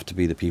are going to have to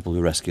be the people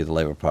who rescue the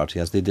Labour Party,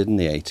 as they did in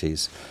the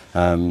 80s.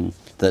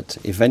 That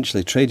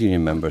eventually trade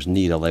union members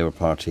need a Labour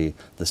Party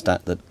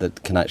that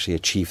can actually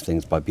achieve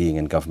things by being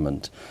in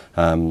government.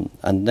 And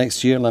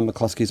next year, Len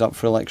McCluskey's up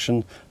for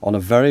election. On a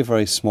very,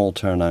 very small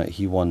turnout,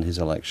 he won his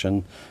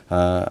election.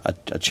 A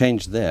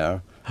change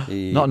there.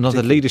 Not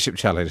another leadership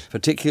challenge.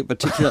 Particular.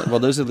 Well,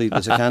 there's a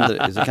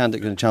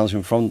candidate going to challenge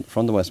him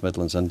from the West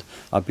Midlands, and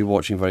I'd be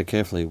watching very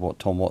carefully what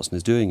Tom Watson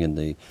is doing in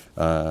the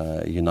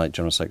Unite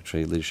General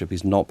Secretary leadership.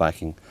 He's not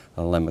backing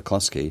Len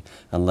McCluskey,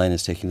 and Len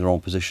is taking the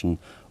wrong position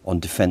on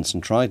defence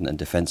and Trident, and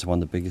defence is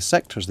one of the biggest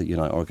sectors that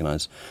Unite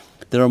organise.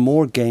 There are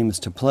more games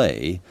to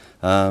play,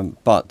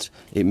 but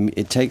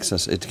it gives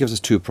us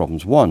two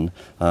problems. One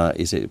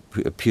is it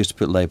appears to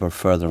put Labour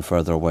further and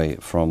further away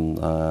from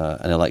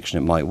an election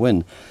it might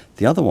win.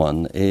 The other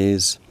one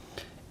is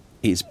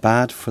it's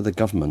bad for the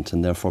government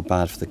and therefore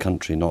bad for the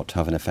country not to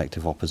have an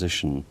effective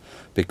opposition,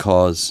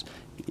 because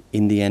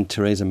in the end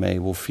Theresa May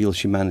will feel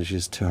she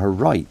manages to her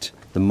right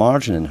the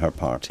margin in her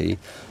party.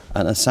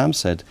 And as Sam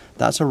said,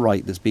 that's a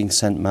right that's being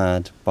sent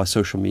mad by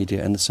social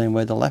media in the same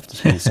way the left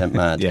is being sent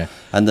mad. Yeah.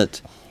 And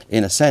that,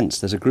 in a sense,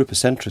 there's a group of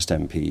centrist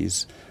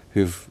MPs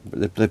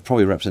they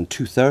probably represent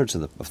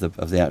 2/3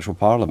 of the actual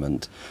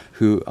Parliament,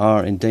 who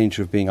are in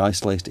danger of being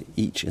isolated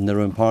each in their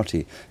own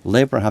party.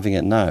 Labour having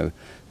it now,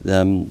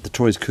 the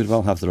Tories could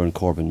well have their own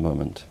Corbyn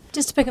moment.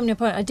 Just to pick up on your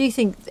point, I do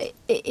think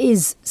it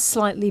is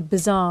slightly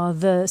bizarre,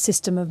 the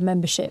system of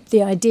membership.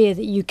 The idea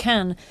that you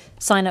can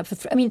sign up for...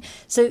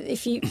 so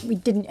we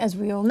didn't, as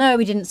we all know,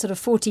 we didn't sort of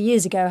 40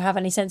 years ago have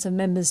any sense of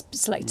members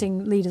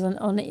selecting leaders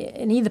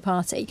in either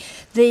party.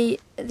 The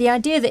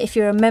idea that if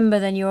you're a member,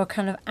 then you're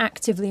kind of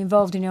actively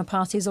involved in your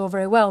party is all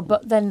very well,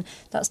 but then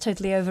that's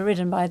totally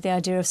overridden by the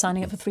idea of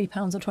signing up for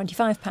 £3 or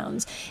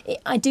 £25.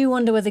 I do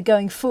wonder whether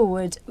going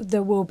forward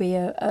there will be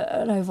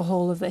an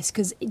overhaul of this,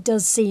 because it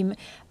does seem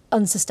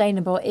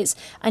unsustainable.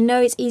 I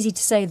know it's easy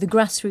to say the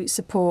grassroots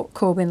support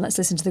Corbyn, let's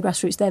listen to the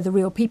grassroots, they're the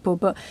real people,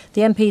 but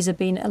the MPs have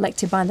been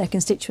elected by their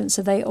constituents,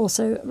 so they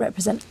also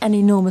represent an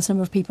enormous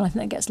number of people. I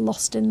think that gets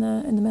lost in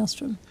the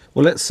maelstrom.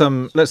 Well, let's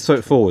throw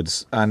it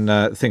forwards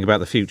and think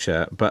about the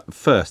future, but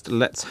first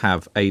let's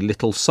have a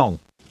little song.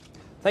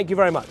 Thank you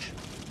very much.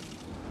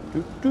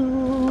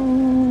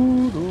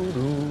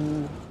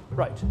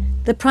 Right.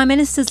 The Prime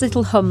Minister's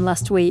little hum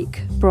last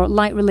week brought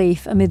light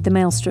relief amid the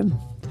maelstrom.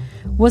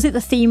 Was it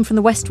the theme from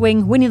The West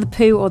Wing, Winnie the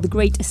Pooh, or The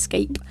Great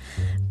Escape?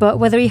 But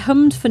whether he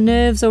hummed for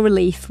nerves or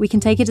relief, we can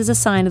take it as a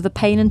sign of the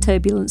pain and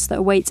turbulence that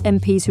awaits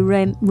MPs who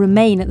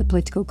remain at the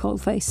political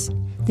coalface.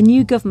 The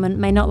new government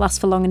may not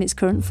last for long in its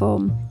current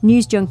form.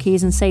 News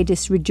junkies and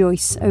sadists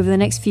rejoice. Over the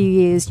next few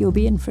years, you'll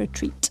be in for a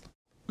treat.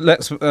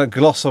 Let's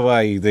gloss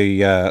away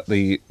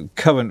the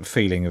current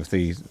feeling of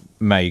the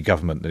May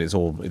government, that it's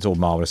all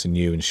marvellous and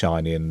new and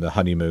shiny, and the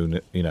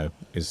honeymoon, the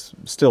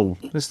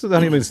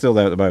honeymoon's still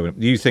there at the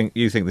moment. You think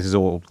this is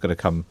all going to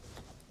come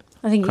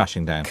I think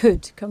crashing down.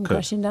 Could come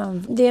crashing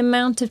down. The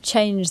amount of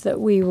change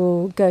that we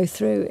will go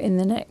through in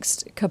the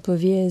next couple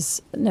of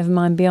years, never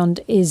mind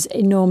beyond, is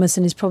enormous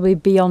and is probably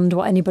beyond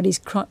what anybody's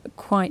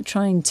quite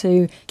trying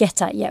to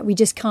get at yet. We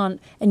just can't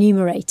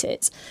enumerate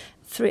it.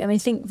 I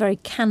think very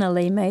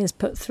cannily May has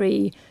put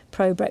 3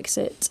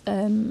 pro-Brexit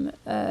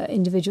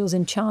individuals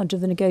in charge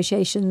of the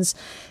negotiations.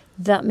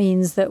 That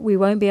means that we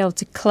won't be able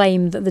to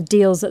claim that the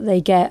deals that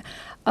they get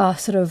are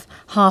sort of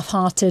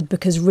half-hearted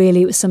because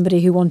really it was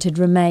somebody who wanted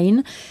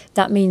Remain.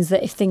 That means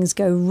that if things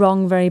go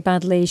wrong very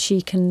badly,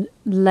 she can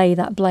lay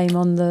that blame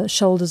on the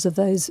shoulders of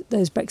those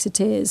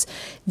Brexiteers.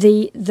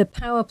 The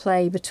power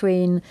play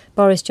between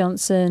Boris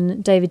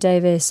Johnson, David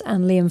Davis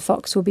and Liam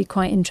Fox will be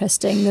quite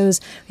interesting. We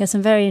had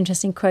some very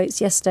interesting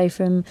quotes yesterday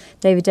from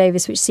David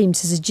Davis which seemed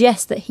to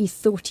suggest that he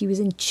thought he was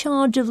in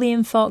charge of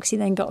Liam Fox. He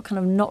then got kind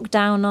of knocked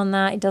down on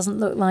that. It doesn't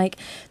look like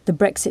the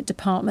Brexit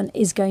department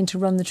is going to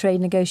run the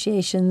trade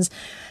negotiations.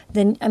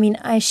 Then,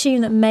 I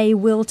assume that May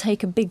will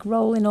take a big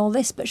role in all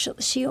this, but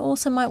she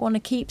also might want to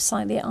keep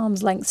slightly at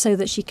arm's length so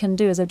that she can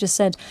do, as I've just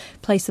said,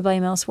 place the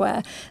blame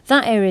elsewhere.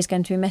 That area is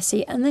going to be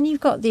messy. And then you've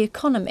got the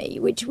economy,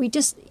 which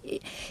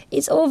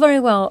it's all very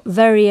well,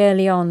 very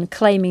early on,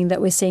 claiming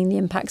that we're seeing the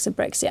impacts of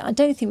Brexit. I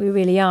don't think we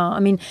really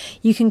are.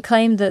 You can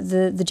claim that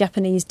the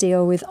Japanese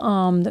deal with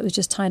ARM that was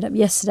just tied up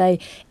yesterday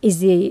is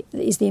the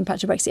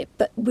impact of Brexit,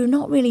 but we're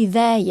not really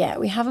there yet.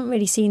 We haven't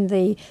really seen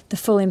the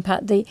full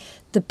impact.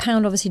 The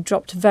pound obviously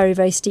dropped very,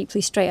 very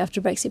steeply straight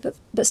after Brexit,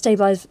 but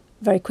stabilised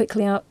very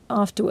quickly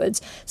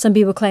afterwards. Some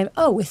people claim,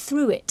 we're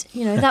through it.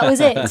 That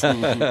was it.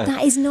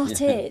 That is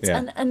not it.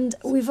 Yeah. And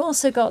we've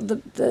also got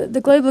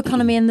the global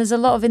economy, and there's a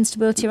lot of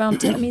instability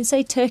around it.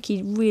 Say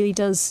Turkey really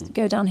does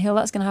go downhill.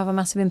 That's going to have a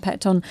massive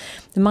impact on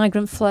the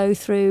migrant flow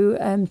through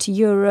to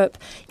Europe.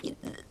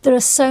 There are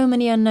so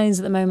many unknowns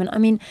at the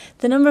moment.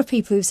 The number of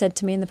people who've said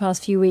to me in the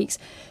past few weeks,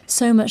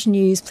 so much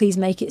news, please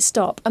make it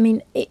stop.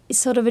 It's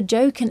sort of a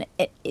joke, and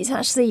it's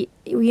actually,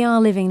 we are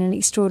living in an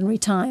extraordinary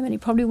time, and it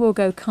probably will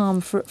go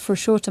calm for a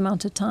short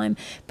amount of time,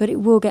 but it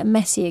will get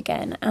messy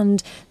again.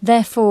 And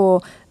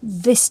therefore,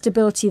 this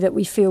stability that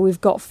we feel we've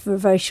got for a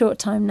very short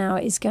time now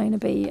is going to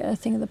be a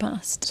thing of the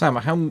past. Sam,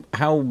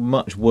 how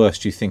much worse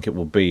do you think it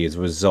will be as a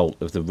result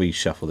of the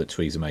reshuffle that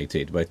Theresa May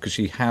did? Because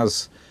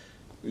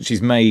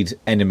she's made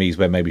enemies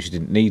where maybe she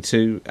didn't need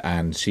to,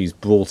 and she's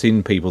brought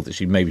in people that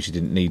she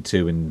didn't need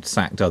to, and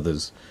sacked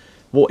others.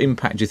 What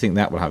impact do you think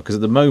that will have? Because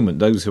at the moment,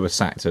 those who are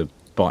sacked are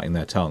biting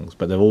their tongues,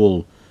 but they're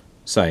all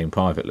saying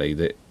privately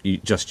that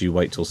you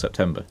wait till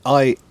September.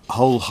 I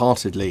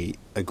wholeheartedly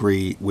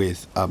agree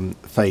with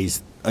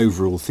Faye's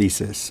overall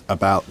thesis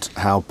about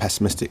how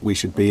pessimistic we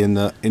should be in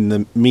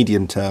the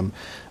medium term,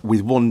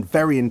 with one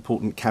very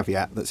important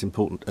caveat that's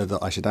important that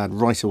I should add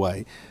right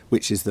away,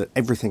 which is that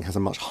everything has a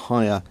much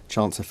higher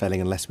chance of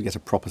failing unless we get a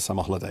proper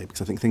summer holiday,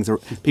 because I think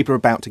people are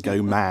about to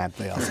go mad.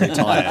 They are so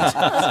tired.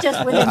 It's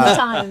just within the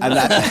time.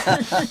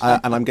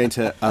 And I'm going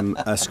to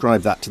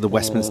ascribe that to the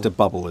Westminster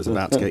bubble is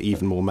about to go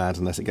even more mad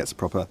unless it gets a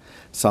proper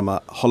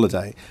summer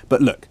holiday.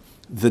 But look,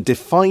 the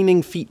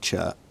defining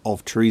feature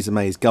of Theresa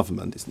May's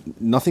government, it's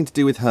nothing to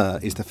do with her,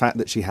 is the fact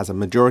that she has a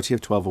majority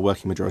of 12, a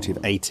working majority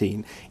of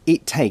 18.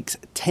 It takes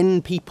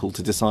 10 people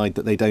to decide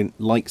that they don't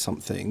like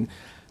something,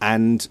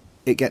 and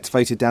it gets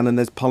voted down, and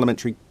there's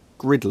parliamentary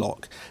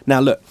gridlock. Now,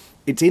 look,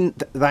 it's in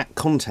that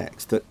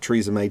context that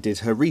Theresa May did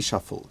her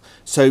reshuffle.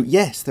 So,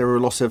 yes, there are a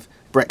lot of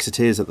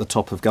Brexiteers at the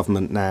top of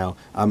government now.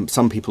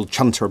 Some people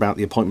chunter about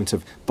the appointment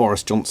of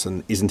Boris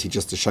Johnson. Isn't he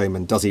just a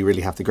showman? Does he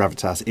really have the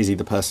gravitas? Is he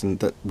the person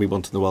that we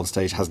want on the world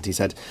stage? Hasn't he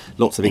said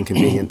lots of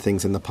inconvenient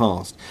things in the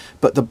past?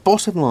 But the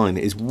bottom line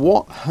is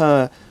what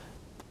her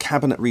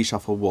cabinet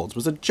reshuffle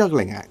was a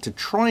juggling act to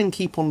try and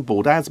keep on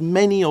board as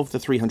many of the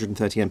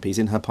 330 MPs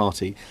in her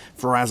party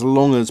for as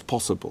long as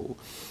possible.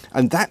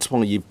 And that's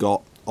why you've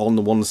got, on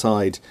the one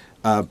side,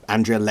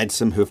 Andrea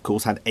Leadsom, who of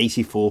course had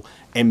 84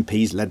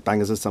 MPs,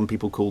 leadbangers as some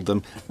people called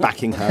them,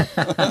 backing her.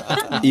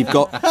 You've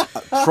got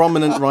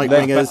prominent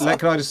right-wingers.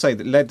 Can I just say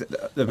that there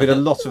have been a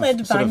lot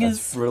of sort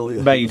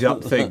of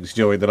made-up things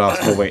during the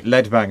last 4 weeks.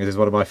 Leadbangers is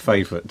one of my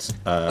favourites.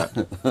 I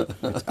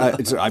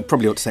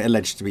probably ought to say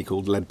alleged to be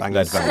called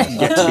leadbangers.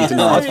 Yet to be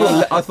denied.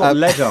 I thought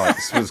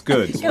Leadites was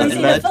good.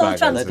 Leadites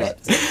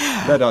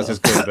is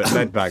good, but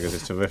leadbangers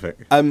is terrific.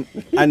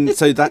 And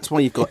so that's why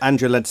you've got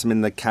Andrea Leadsom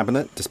in the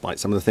cabinet, despite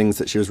some of the things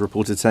that she was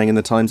reported saying in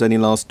the Times only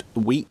last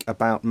week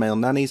about male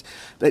nannies.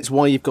 That's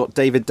why you've got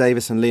David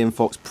Davis and Liam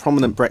Fox,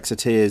 prominent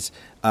Brexiteers,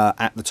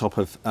 at the top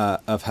of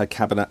her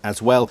cabinet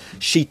as well.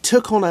 She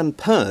took on and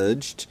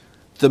purged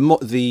the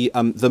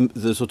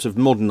sort of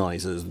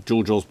modernisers,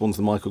 George Osborne's,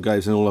 the Michael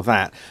Goves and all of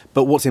that.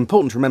 But what's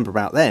important to remember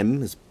about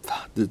them,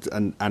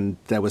 and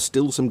there were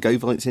still some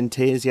Govites in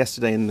tears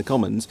yesterday in the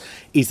Commons,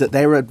 is that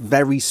they're a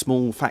very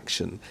small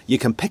faction. You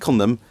can pick on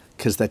them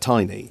because they're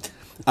tiny.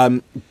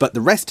 But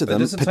the rest of them,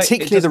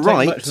 particularly the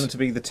right, take much for them to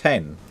be the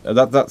 10.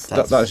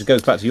 That actually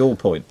goes back to your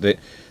point. That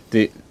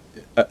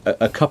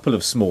a couple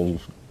of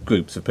small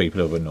groups of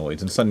people who are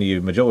annoyed, and suddenly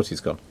your majority's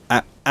gone.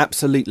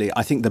 Absolutely.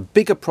 I think the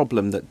bigger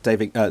problem that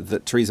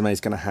that Theresa May is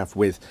going to have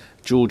with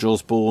George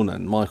Osborne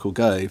and Michael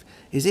Gove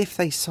is if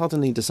they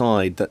suddenly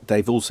decide that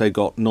they've also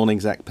got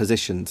non-exec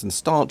positions and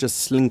start just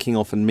slinking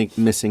off and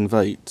missing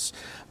votes.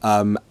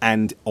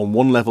 And on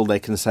one level they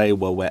can say,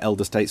 well, we're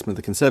elder statesmen of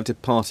the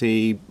Conservative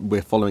Party,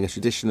 we're following a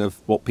tradition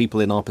of what people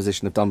in our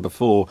position have done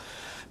before,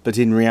 but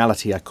in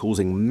reality are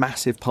causing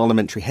massive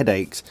parliamentary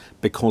headaches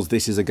because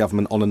this is a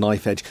government on a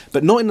knife edge.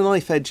 But not in a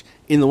knife edge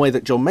in the way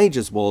that John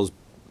Major's was,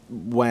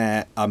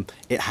 where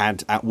it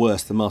had, at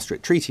worst, the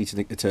Maastricht Treaty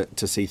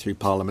to see through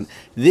Parliament.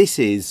 This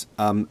is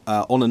on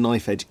a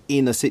knife edge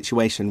in a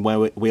situation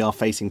where we are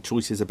facing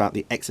choices about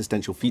the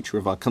existential future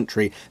of our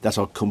country that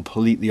are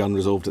completely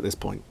unresolved at this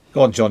point.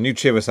 Go on, John, you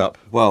cheer us up.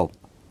 Well,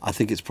 I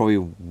think it's probably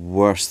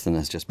worse than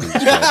has just been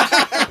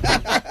described.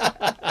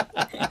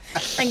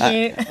 Thank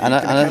you. And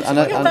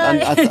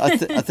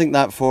I think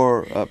that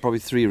for probably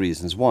three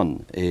reasons.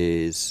 One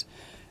is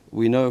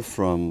we know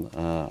from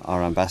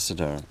our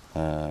ambassador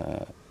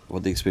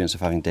what the experience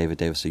of having David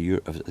Davis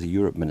as a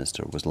Europe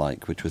minister was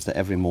like, which was that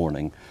every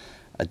morning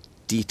a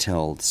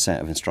detailed set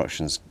of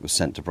instructions was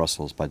sent to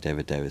Brussels by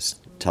David Davis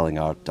telling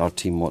our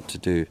team what to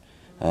do.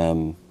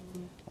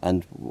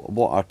 And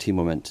what our team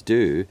were meant to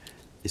do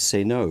is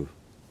say no.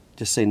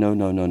 Just say no,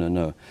 no, no, no,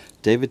 no.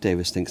 David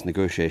Davis thinks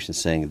negotiations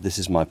saying, this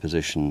is my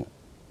position,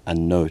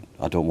 and no,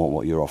 I don't want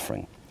what you're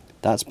offering.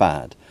 That's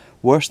bad.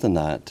 Worse than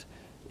that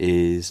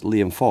is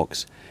Liam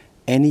Fox.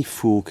 Any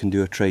fool can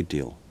do a trade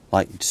deal.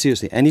 Like,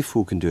 seriously, any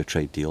fool can do a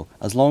trade deal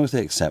as long as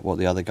they accept what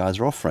the other guys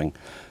are offering.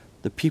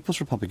 The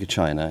People's Republic of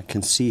China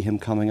can see him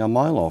coming a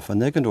mile off,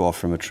 and they're going to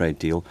offer him a trade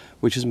deal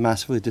which is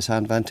massively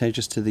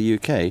disadvantageous to the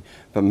UK,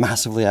 but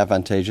massively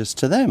advantageous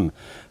to them.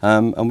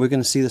 And we're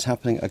going to see this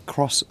happening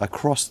across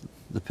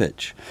the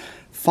pitch.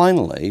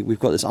 Finally, we've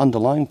got this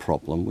underlying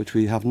problem which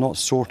we have not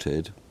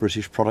sorted: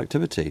 British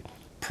productivity.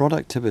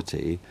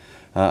 Productivity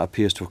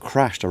appears to have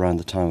crashed around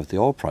the time of the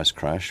oil price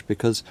crash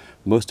because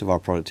most of our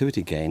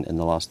productivity gain in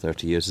the last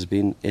 30 years has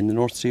been in the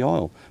North Sea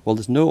oil. Well,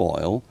 there's no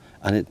oil,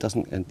 and it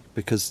doesn't, and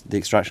because the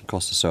extraction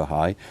costs are so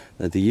high,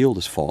 the yield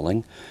is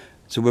falling.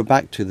 So we're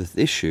back to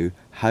the issue: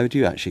 how do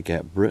you actually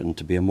get Britain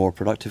to be a more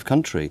productive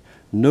country?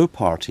 No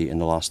party in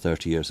the last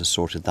 30 years has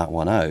sorted that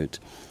one out.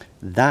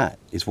 That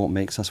is what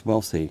makes us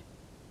wealthy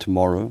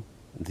tomorrow,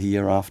 the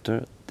year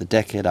after, the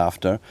decade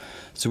after.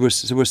 So we're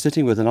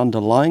sitting with an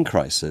underlying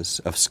crisis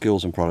of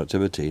skills and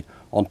productivity,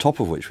 on top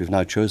of which we've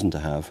now chosen to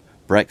have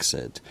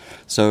Brexit.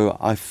 So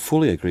I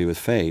fully agree with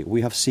Faye.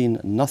 We have seen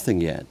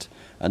nothing yet.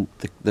 And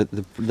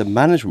the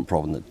management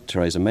problem that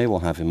Theresa May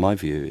will have, in my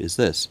view, is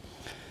this.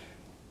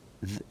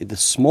 The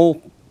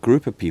small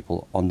group of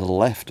people on the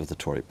left of the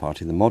Tory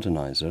party, the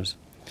modernisers,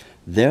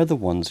 they're the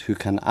ones who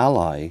can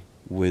ally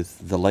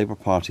with the Labour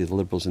Party, the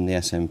Liberals and the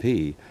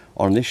SNP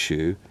on an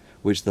issue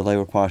which the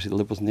Labour Party, the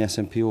Liberals and the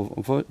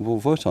SNP will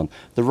vote on.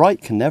 The right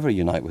can never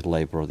unite with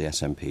Labour or the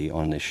SNP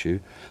on an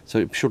issue,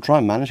 so she'll try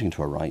managing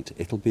to her right.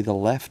 It'll be the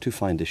left who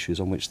find issues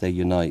on which they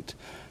unite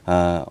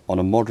on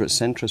a moderate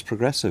centrist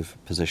progressive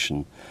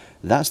position.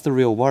 That's the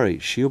real worry.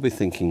 She'll be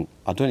thinking,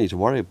 I don't need to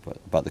worry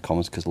about the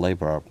Commons because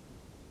Labour are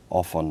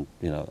off on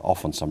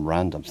some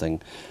random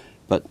thing,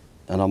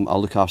 and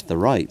I'll look after the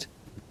right.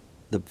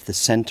 The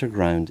centre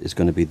ground is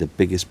going to be the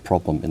biggest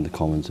problem in the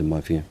Commons, in my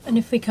view. And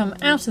if we come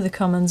out of the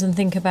Commons and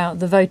think about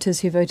the voters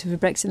who voted for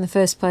Brexit in the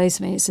first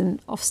place, I mean, it's an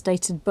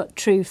oft-stated but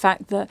true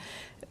fact that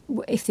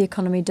if the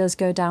economy does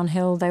go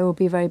downhill, they will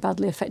be very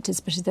badly affected,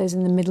 especially those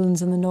in the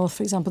Midlands and the North,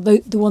 for example,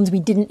 the ones we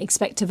didn't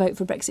expect to vote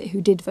for Brexit,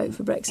 who did vote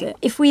for Brexit.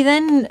 If we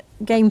then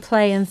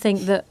gameplay and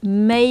think that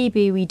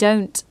maybe we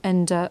don't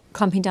end up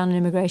clamping down on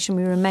immigration,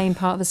 we remain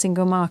part of the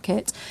single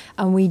market,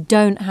 and we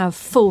don't have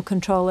full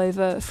control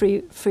over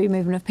free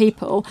movement of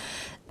people,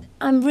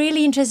 I'm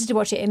really interested to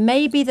watch it. It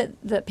may be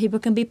that people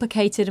can be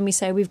placated and we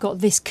say we've got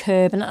this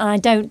curb, and I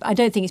don't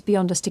think it's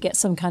beyond us to get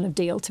some kind of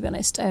deal, to be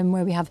honest,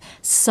 where we have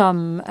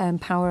some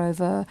power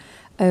over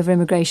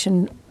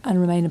immigration and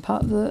remain a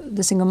part of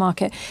the single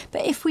market.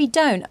 But if we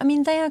don't, I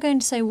mean, they are going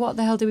to say, what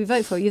the hell do we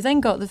vote for? You've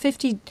then got the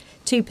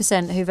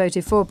 52% who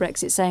voted for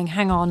Brexit saying,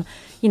 hang on,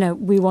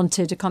 we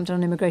wanted to clamp down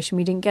on immigration,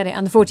 we didn't get it,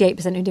 and the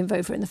 48% who didn't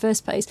vote for it in the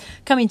first place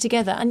coming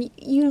together. And,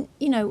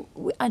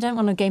 I don't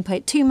want to gameplay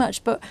it too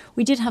much, but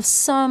we did have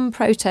some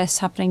protests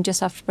happening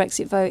just after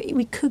Brexit vote.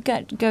 We could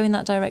go in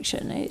that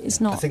direction. It's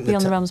not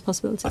beyond the realms of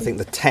possibility. I think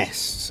the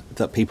test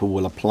that people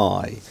will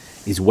apply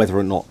is whether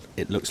or not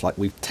it looks like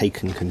we've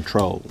taken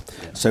control.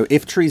 Yeah. So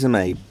if Theresa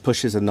May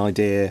pushes an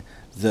idea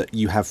that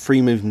you have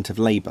free movement of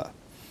labour,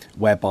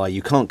 whereby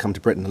you can't come to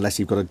Britain unless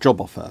you've got a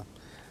job offer,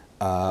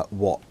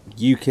 what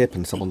UKIP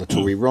and some on the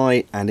Tory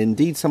right, and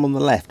indeed some on the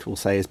left, will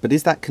say is, but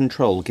is that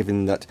control,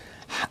 given that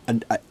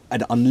an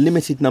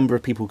unlimited number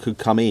of people could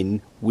come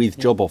in with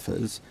job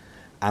offers,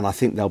 and I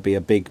think there'll be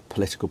a big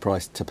political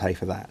price to pay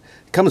for that.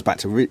 It comes back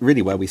to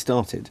really where we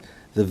started.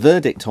 The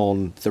verdict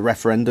on the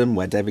referendum,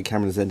 where David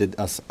Cameron has ended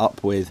us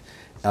up with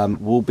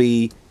will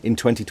be in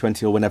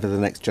 2020 or whenever the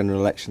next general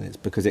election is,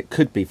 because it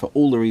could be, for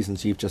all the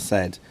reasons you've just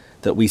said,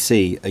 that we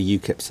see a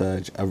UKIP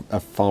surge, a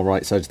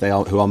far-right surge,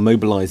 who are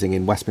mobilising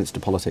in Westminster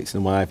politics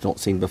in a way I've not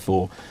seen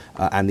before,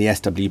 and the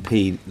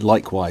SWP,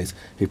 likewise,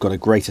 who've got a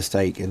greater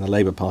stake in the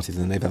Labour Party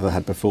than they've ever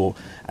had before,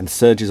 and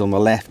surges on the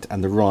left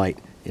and the right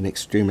in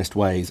extremist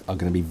ways are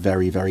going to be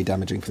very, very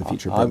damaging for the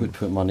future of Britain. I would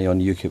put money on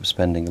UKIP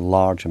spending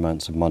large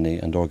amounts of money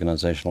and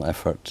organisational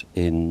effort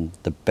in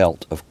the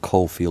belt of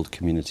coalfield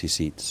community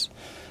seats,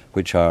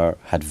 which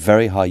had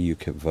very high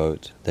UKIP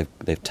vote.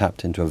 They've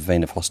tapped into a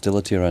vein of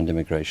hostility around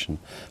immigration,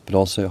 but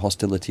also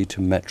hostility to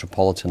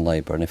metropolitan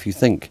Labour. And if you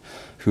think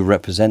who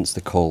represents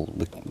the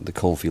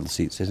coalfield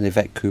seats, it's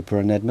Yvette Cooper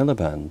and Ed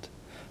Miliband.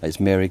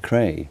 It's Mary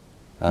Cray.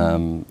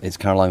 It's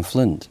Caroline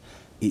Flint.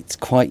 It's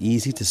quite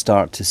easy to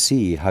start to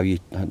see how you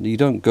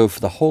don't go for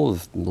the whole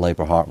of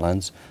Labour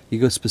heartlands. You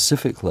go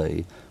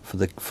specifically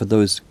for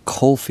those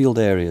coalfield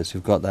areas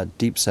who've got that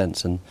deep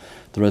sense. And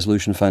the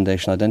Resolution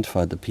Foundation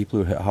identified that people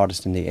who were hit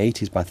hardest in the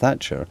 80s by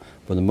Thatcher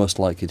were the most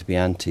likely to be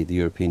anti the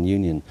European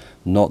Union,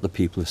 not the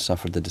people who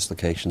suffered the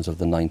dislocations of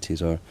the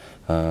 90s or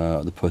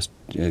the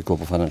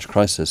post-global financial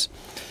crisis.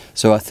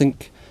 So I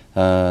think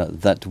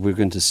that we're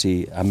going to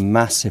see a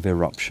massive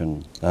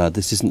eruption.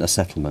 This isn't a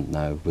settlement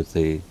now with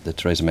the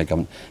Theresa May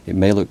government. It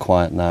may look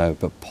quiet now,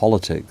 but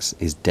politics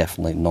is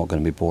definitely not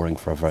going to be boring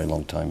for a very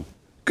long time.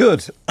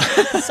 Good. So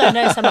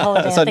no summer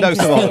holiday. So no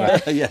summer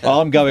holiday. Yeah. Well,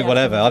 I'm going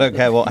whatever. I don't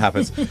care what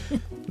happens.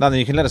 Now then,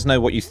 you can let us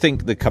know what you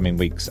think the coming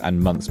weeks and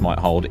months might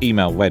hold.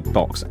 Email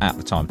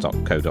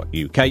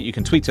redbox@thetimes.co.uk. You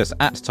can tweet us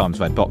at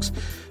timesredbox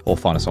or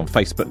find us on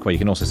Facebook, where you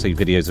can also see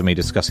videos of me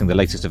discussing the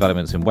latest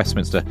developments in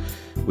Westminster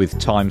with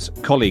Times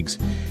colleagues.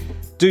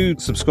 Do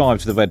subscribe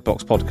to the Red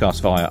Box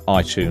podcast via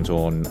iTunes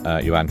or on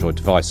your Android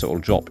device. It will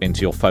drop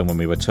into your phone when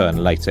we return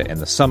later in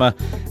the summer.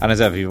 And as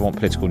ever, if you want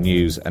political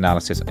news,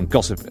 analysis and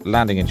gossip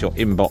landing into your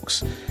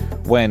inbox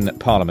when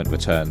Parliament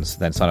returns,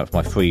 then sign up for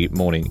my free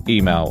morning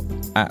email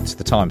at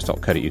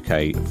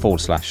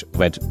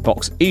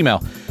thetimes.co.uk/redbox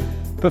email.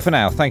 But for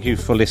now, thank you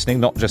for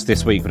listening, not just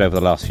this week, but over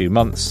the last few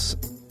months.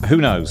 Who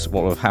knows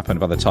what will have happened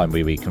by the time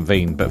we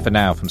reconvene. But for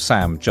now, from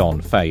Sam,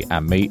 John, Faye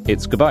and me,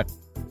 it's goodbye.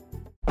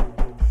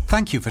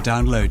 Thank you for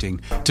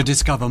downloading. To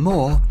discover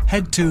more,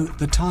 head to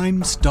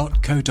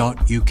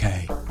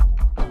thetimes.co.uk.